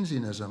of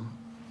Keynesianism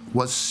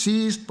was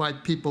seized by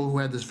people who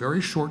had this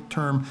very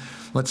short-term,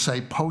 let's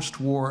say,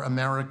 post-war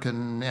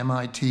American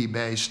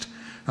MIT-based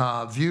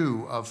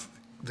view of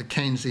the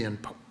Keynesian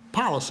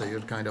policy, a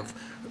kind of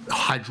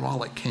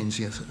hydraulic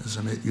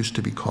Keynesianism, it used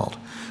to be called,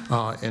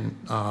 back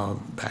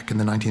in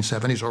the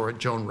 1970s, or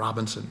Joan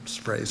Robinson's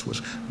phrase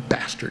was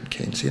bastard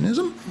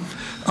Keynesianism,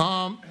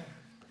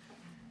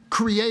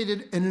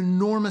 created an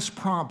enormous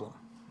problem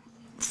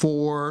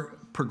for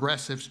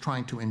progressives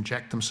trying to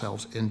inject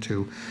themselves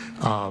into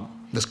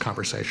this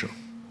conversation,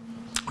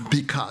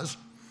 because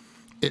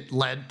it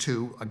led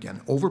to,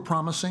 again,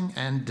 overpromising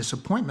and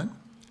disappointment,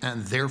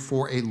 and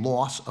therefore a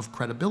loss of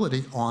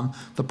credibility on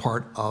the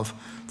part of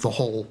the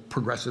whole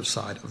progressive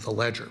side of the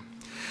ledger.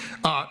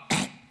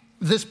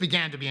 This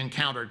began to be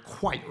encountered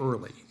quite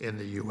early in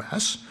the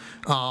US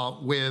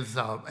with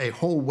a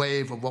whole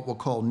wave of what we'll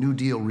call New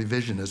Deal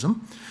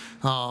revisionism.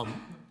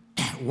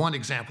 One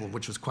example of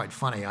which was quite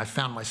funny, I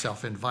found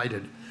myself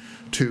invited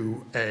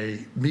to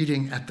a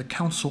meeting at the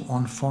Council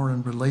on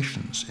Foreign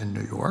Relations in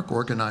New York,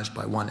 organized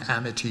by one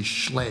Amity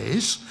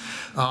Schlaes,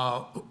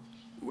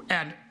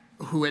 and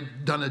who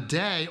had done a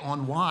day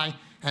on why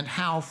and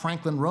how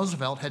Franklin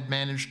Roosevelt had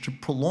managed to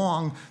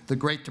prolong the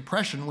Great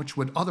Depression, which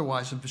would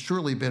otherwise have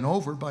surely been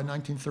over by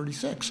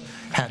 1936,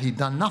 had he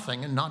done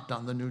nothing and not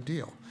done the New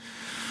Deal.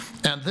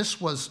 And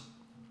this was,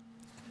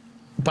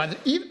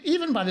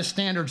 even by the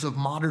standards of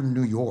modern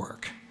New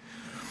York,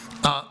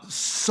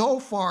 so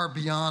far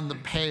beyond the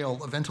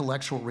pale of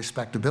intellectual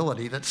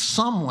respectability that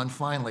someone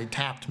finally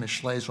tapped Ms.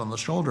 Schlaes on the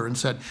shoulder and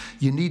said,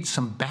 you need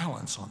some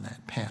balance on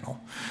that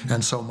panel.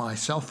 And so my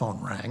cell phone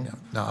rang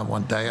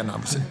one day and I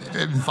was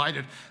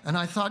invited. And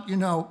I thought, you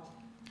know,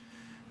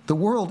 the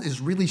world is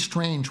really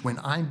strange when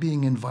I'm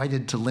being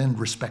invited to lend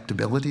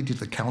respectability to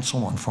the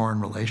Council on Foreign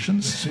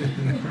Relations.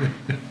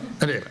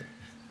 Anyway,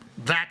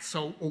 that's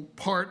so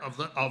part of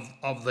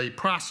the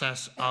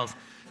process of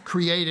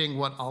creating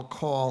what I'll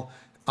call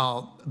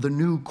the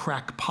new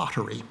crack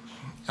pottery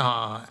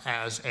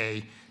as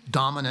a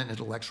dominant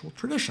intellectual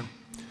tradition,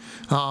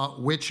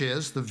 which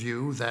is the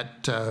view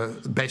that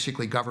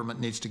basically government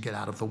needs to get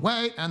out of the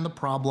way, and the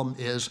problem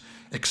is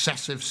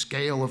excessive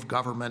scale of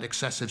government,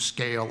 excessive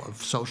scale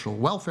of social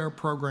welfare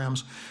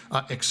programs,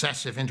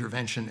 excessive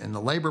intervention in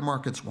the labor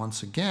markets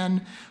once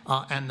again,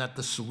 and that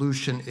the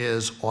solution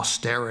is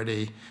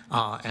austerity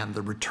and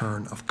the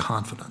return of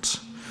confidence.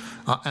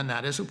 And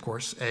that is, of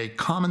course, a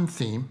common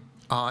theme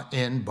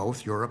in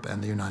both Europe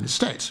and the United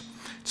States.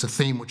 It's a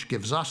theme which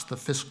gives us the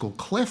fiscal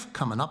cliff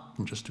coming up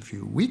in just a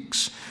few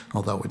weeks,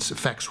 although its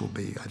effects will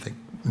be, I think,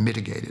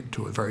 mitigated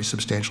to a very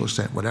substantial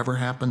extent, whatever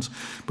happens.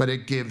 But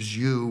it gives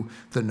you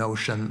the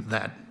notion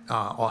that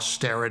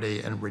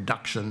austerity and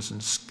reductions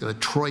and the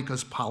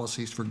Troika's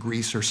policies for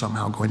Greece are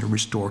somehow going to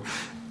restore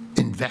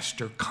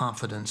investor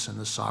confidence in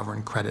the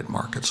sovereign credit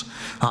markets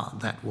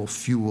that will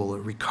fuel a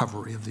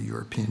recovery of the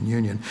European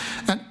Union.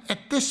 And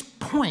at this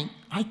point,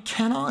 I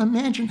cannot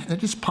imagine that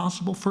it is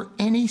possible for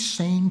any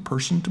sane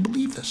person to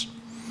believe this.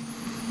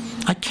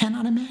 I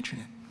cannot imagine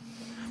it.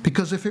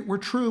 Because if it were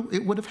true,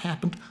 it would have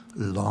happened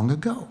long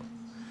ago.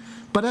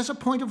 But as a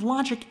point of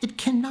logic, it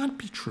cannot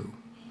be true.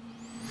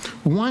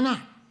 Why not?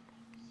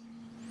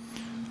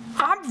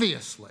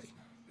 Obviously,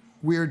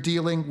 we're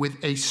dealing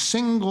with a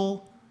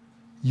single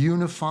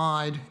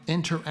unified,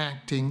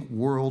 interacting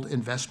world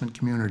investment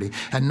community.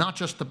 And not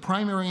just the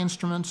primary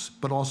instruments,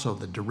 but also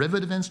the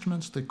derivative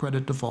instruments, the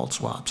credit default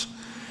swaps,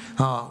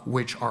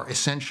 which are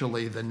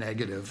essentially the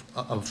negative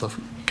of the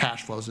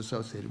cash flows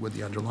associated with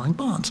the underlying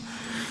bonds.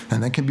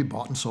 And they can be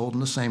bought and sold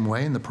in the same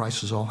way, and the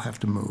prices all have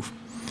to move.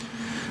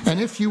 And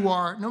if you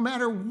are, no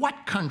matter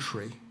what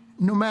country,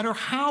 no matter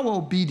how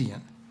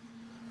obedient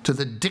to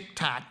the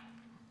diktat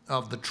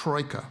of the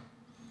Troika,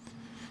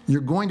 you're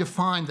going to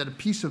find that a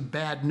piece of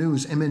bad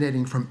news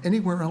emanating from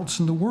anywhere else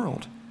in the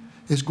world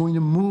is going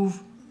to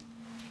move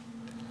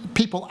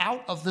people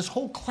out of this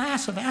whole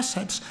class of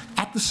assets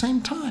at the same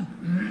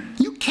time.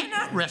 You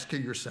cannot rescue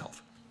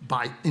yourself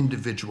by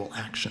individual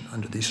action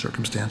under these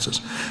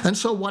circumstances. And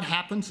so what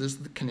happens is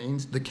the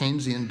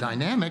Keynesian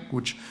dynamic,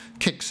 which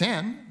kicks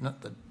in,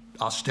 the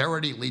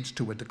austerity leads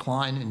to a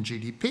decline in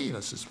GDP.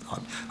 This is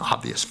an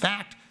obvious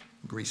fact.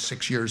 Greece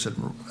 5 years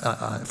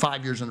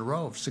in a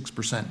row of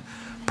 6%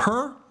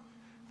 per.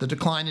 The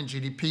decline in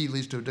GDP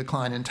leads to a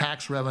decline in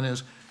tax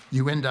revenues.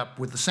 You end up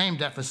with the same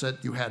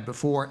deficit you had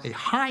before, a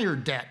higher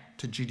debt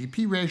to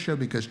GDP ratio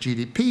because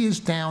GDP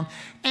is down,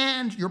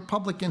 and your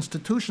public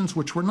institutions,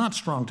 which were not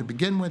strong to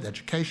begin with,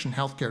 education,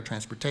 healthcare,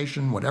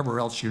 transportation,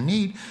 whatever else you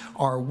need,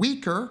 are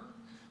weaker,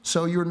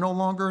 so you're no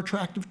longer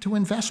attractive to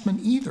investment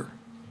either.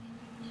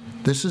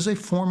 This is a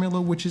formula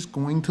which is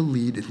going to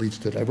lead, it leads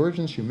to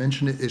divergence, you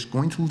mentioned it, is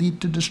going to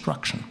lead to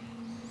destruction.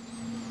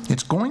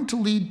 It's going to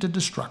lead to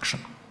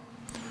destruction.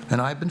 And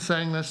I've been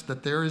saying this,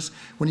 that there is,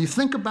 when you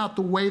think about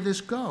the way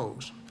this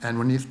goes, and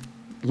when you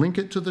link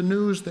it to the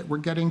news that we're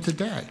getting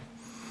today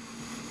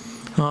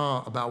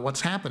about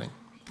what's happening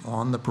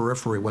on the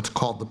periphery, what's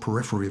called the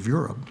periphery of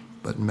Europe,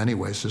 but in many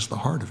ways is the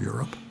heart of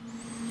Europe,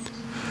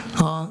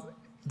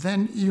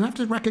 then you have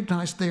to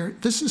recognize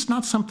this is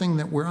not something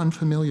that we're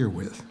unfamiliar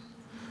with.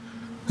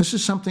 This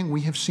is something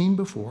we have seen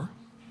before,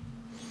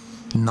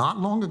 not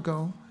long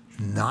ago,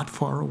 not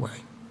far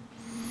away.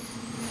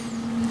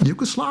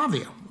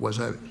 Yugoslavia was,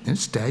 in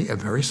its day, a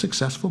very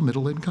successful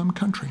middle-income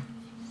country.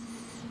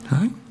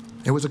 Right?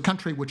 It was a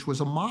country which was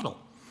a model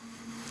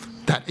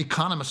that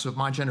economists of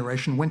my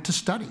generation went to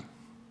study,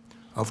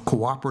 of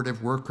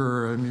cooperative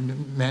worker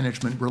and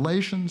management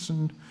relations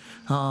and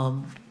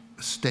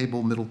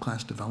stable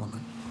middle-class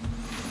development.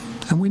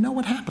 And we know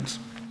what happens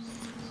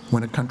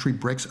when a country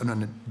breaks,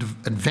 an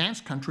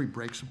advanced country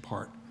breaks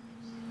apart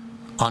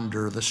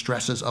under the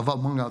stresses of,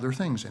 among other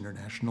things,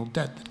 international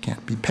debt that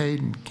can't be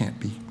paid and can't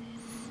be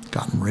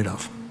gotten rid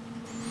of.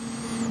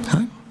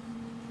 Right?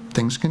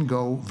 things can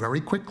go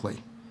very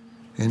quickly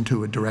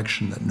into a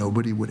direction that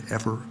nobody would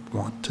ever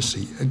want to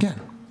see again.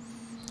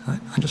 Right?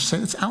 I just say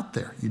it's out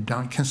there. You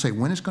can't say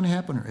when it's going to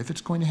happen or if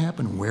it's going to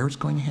happen, where it's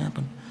going to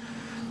happen.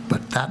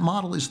 But that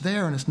model is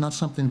there, and it's not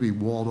something to be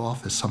walled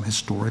off as some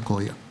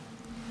historically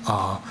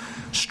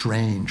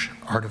strange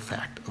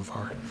artifact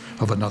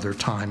of another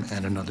time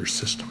and another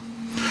system.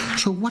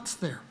 So what's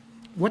there?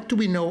 What do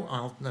we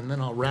know? And then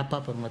I'll wrap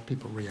up and let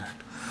people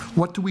react.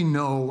 What do we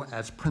know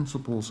as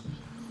principles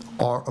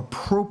are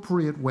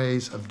appropriate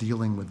ways of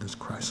dealing with this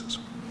crisis?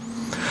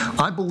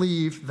 I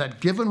believe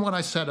that given what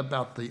I said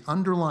about the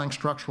underlying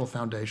structural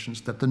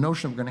foundations, that the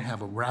notion of we're going to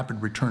have a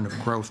rapid return of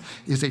growth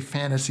is a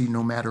fantasy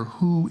no matter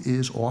who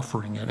is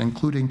offering it,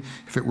 including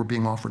if it were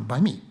being offered by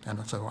me.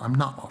 And so I'm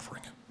not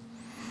offering it.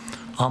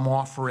 I'm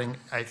offering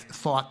a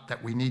thought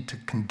that we need to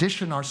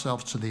condition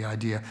ourselves to the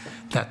idea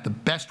that the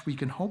best we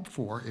can hope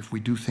for, if we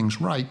do things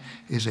right,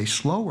 is a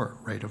slower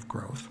rate of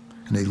growth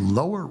and a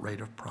lower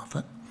rate of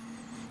profit,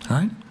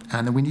 right?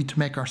 And then we need to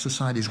make our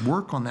societies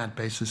work on that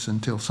basis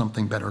until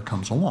something better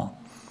comes along,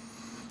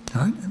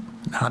 right?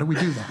 How do we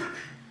do that?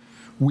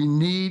 We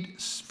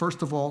need,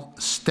 first of all,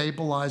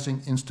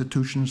 stabilizing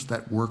institutions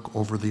that work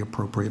over the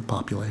appropriate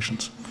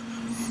populations,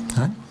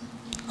 right?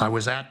 I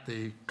was at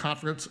the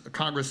Congress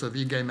of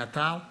IG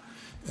Metall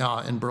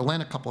in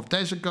Berlin a couple of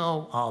days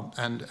ago,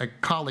 and a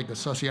colleague, a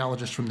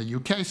sociologist from the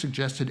UK,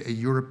 suggested a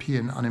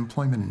European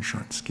unemployment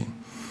insurance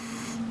scheme.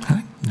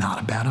 Okay? Not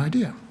a bad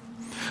idea.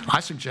 I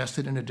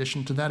suggested, in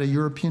addition to that, a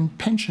European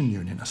pension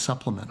union, a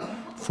supplement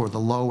for the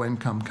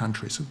low-income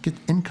countries. So get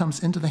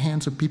incomes into the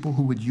hands of people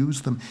who would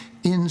use them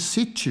in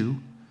situ,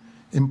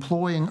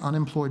 employing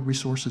unemployed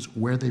resources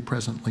where they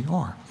presently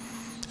are,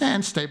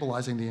 and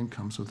stabilizing the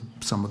incomes of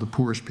some of the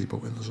poorest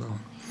people in the zone.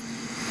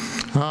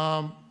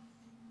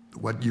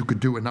 What you could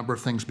do a number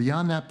of things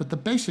beyond that, but the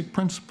basic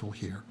principle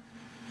here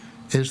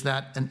is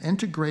that an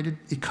integrated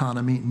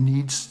economy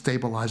needs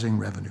stabilizing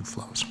revenue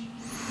flows.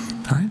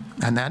 Right?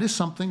 And that is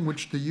something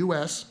which the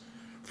US,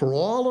 for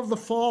all of the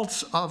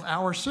faults of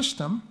our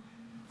system,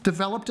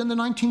 developed in the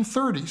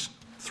 1930s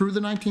through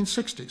the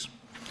 1960s.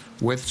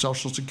 With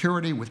Social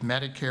Security, with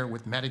Medicare,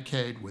 with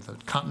Medicaid, with a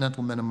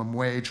continental minimum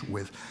wage,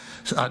 with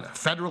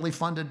federally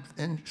funded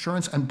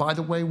insurance, and by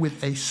the way,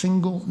 with a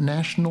single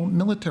national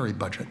military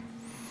budget.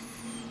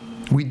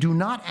 We do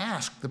not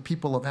ask the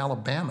people of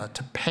Alabama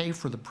to pay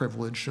for the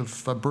privilege of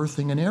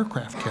birthing an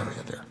aircraft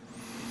carrier there,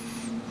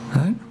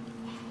 right?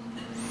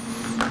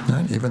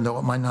 Right? Even though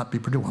it might not be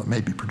produced, well, it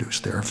may be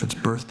produced there. If it's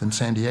birthed in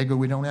San Diego,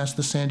 we don't ask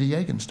the San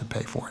Diegans to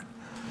pay for it,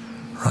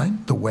 right?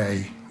 The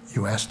way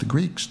you ask the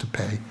Greeks to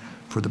pay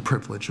for the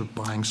privilege of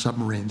buying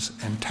submarines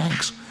and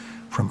tanks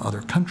from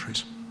other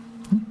countries.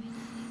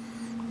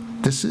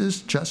 This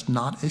is just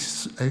not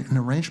an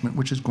arrangement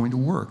which is going to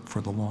work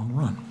for the long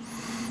run.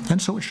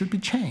 And so it should be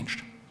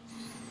changed.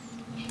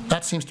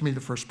 That seems to me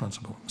the first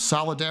principle.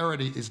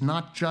 Solidarity is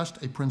not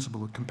just a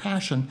principle of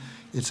compassion,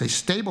 it's a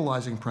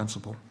stabilizing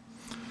principle,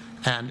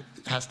 and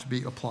has to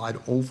be applied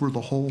over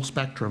the whole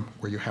spectrum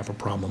where you have a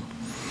problem.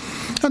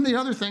 And the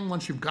other thing,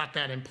 once you've got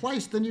that in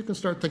place, then you can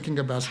start thinking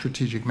about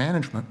strategic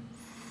management.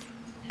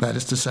 That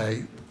is to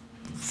say,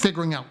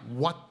 figuring out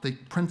what the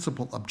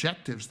principal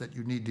objectives that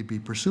you need to be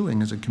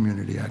pursuing as a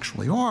community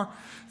actually are.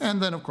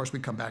 And then, of course, we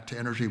come back to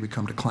energy, we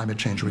come to climate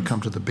change, we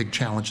come to the big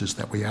challenges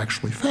that we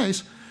actually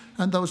face,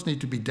 and those need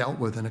to be dealt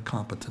with in a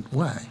competent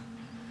way.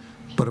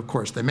 But of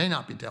course, they may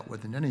not be dealt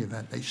with in any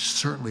event. They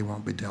certainly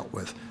won't be dealt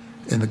with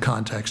in the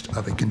context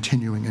of a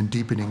continuing and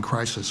deepening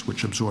crisis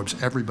which absorbs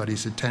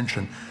everybody's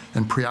attention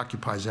and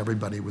preoccupies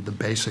everybody with the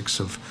basics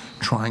of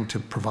trying to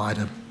provide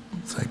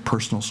say,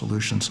 personal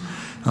solutions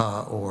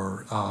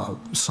or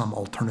some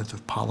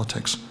alternative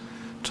politics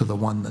to the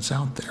one that's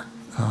out there.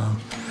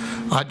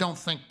 I don't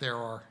think there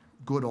are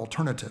good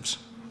alternatives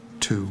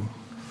to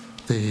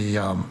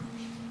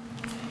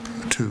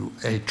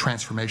a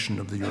transformation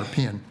of the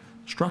European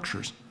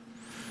structures.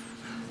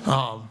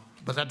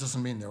 But that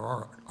doesn't mean there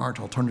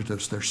aren't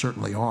alternatives. There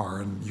certainly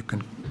are, and you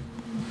can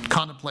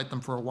contemplate them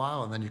for a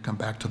while, and then you come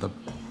back to the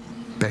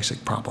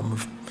basic problem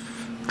of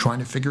trying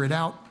to figure it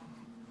out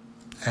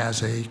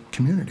as a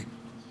community.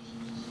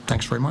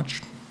 Thanks very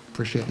much.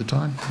 Appreciate the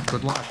time.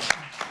 Good luck.